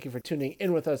Games. Thank you for tuning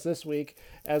in with us this week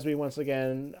as we once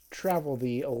again travel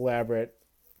the elaborate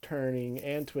turning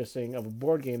and twisting of a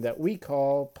board game that we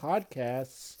call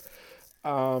podcasts.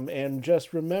 And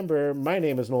just remember, my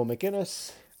name is Noel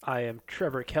McGinnis. I am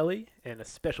Trevor Kelly, and a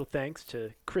special thanks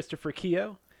to Christopher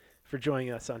Keough for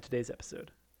joining us on today's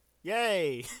episode.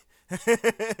 Yay!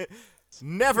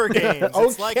 Never Games. Okay.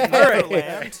 It's like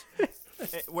Neverland,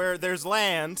 where there's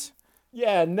land.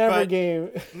 Yeah, Never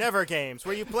Games,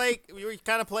 where you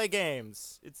kind of play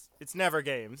games. It's Never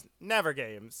Games. Never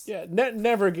Games. Yeah,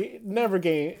 never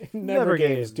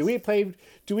games. Do we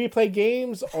play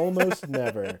games? Almost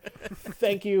never.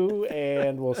 Thank you,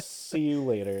 and we'll see you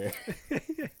later.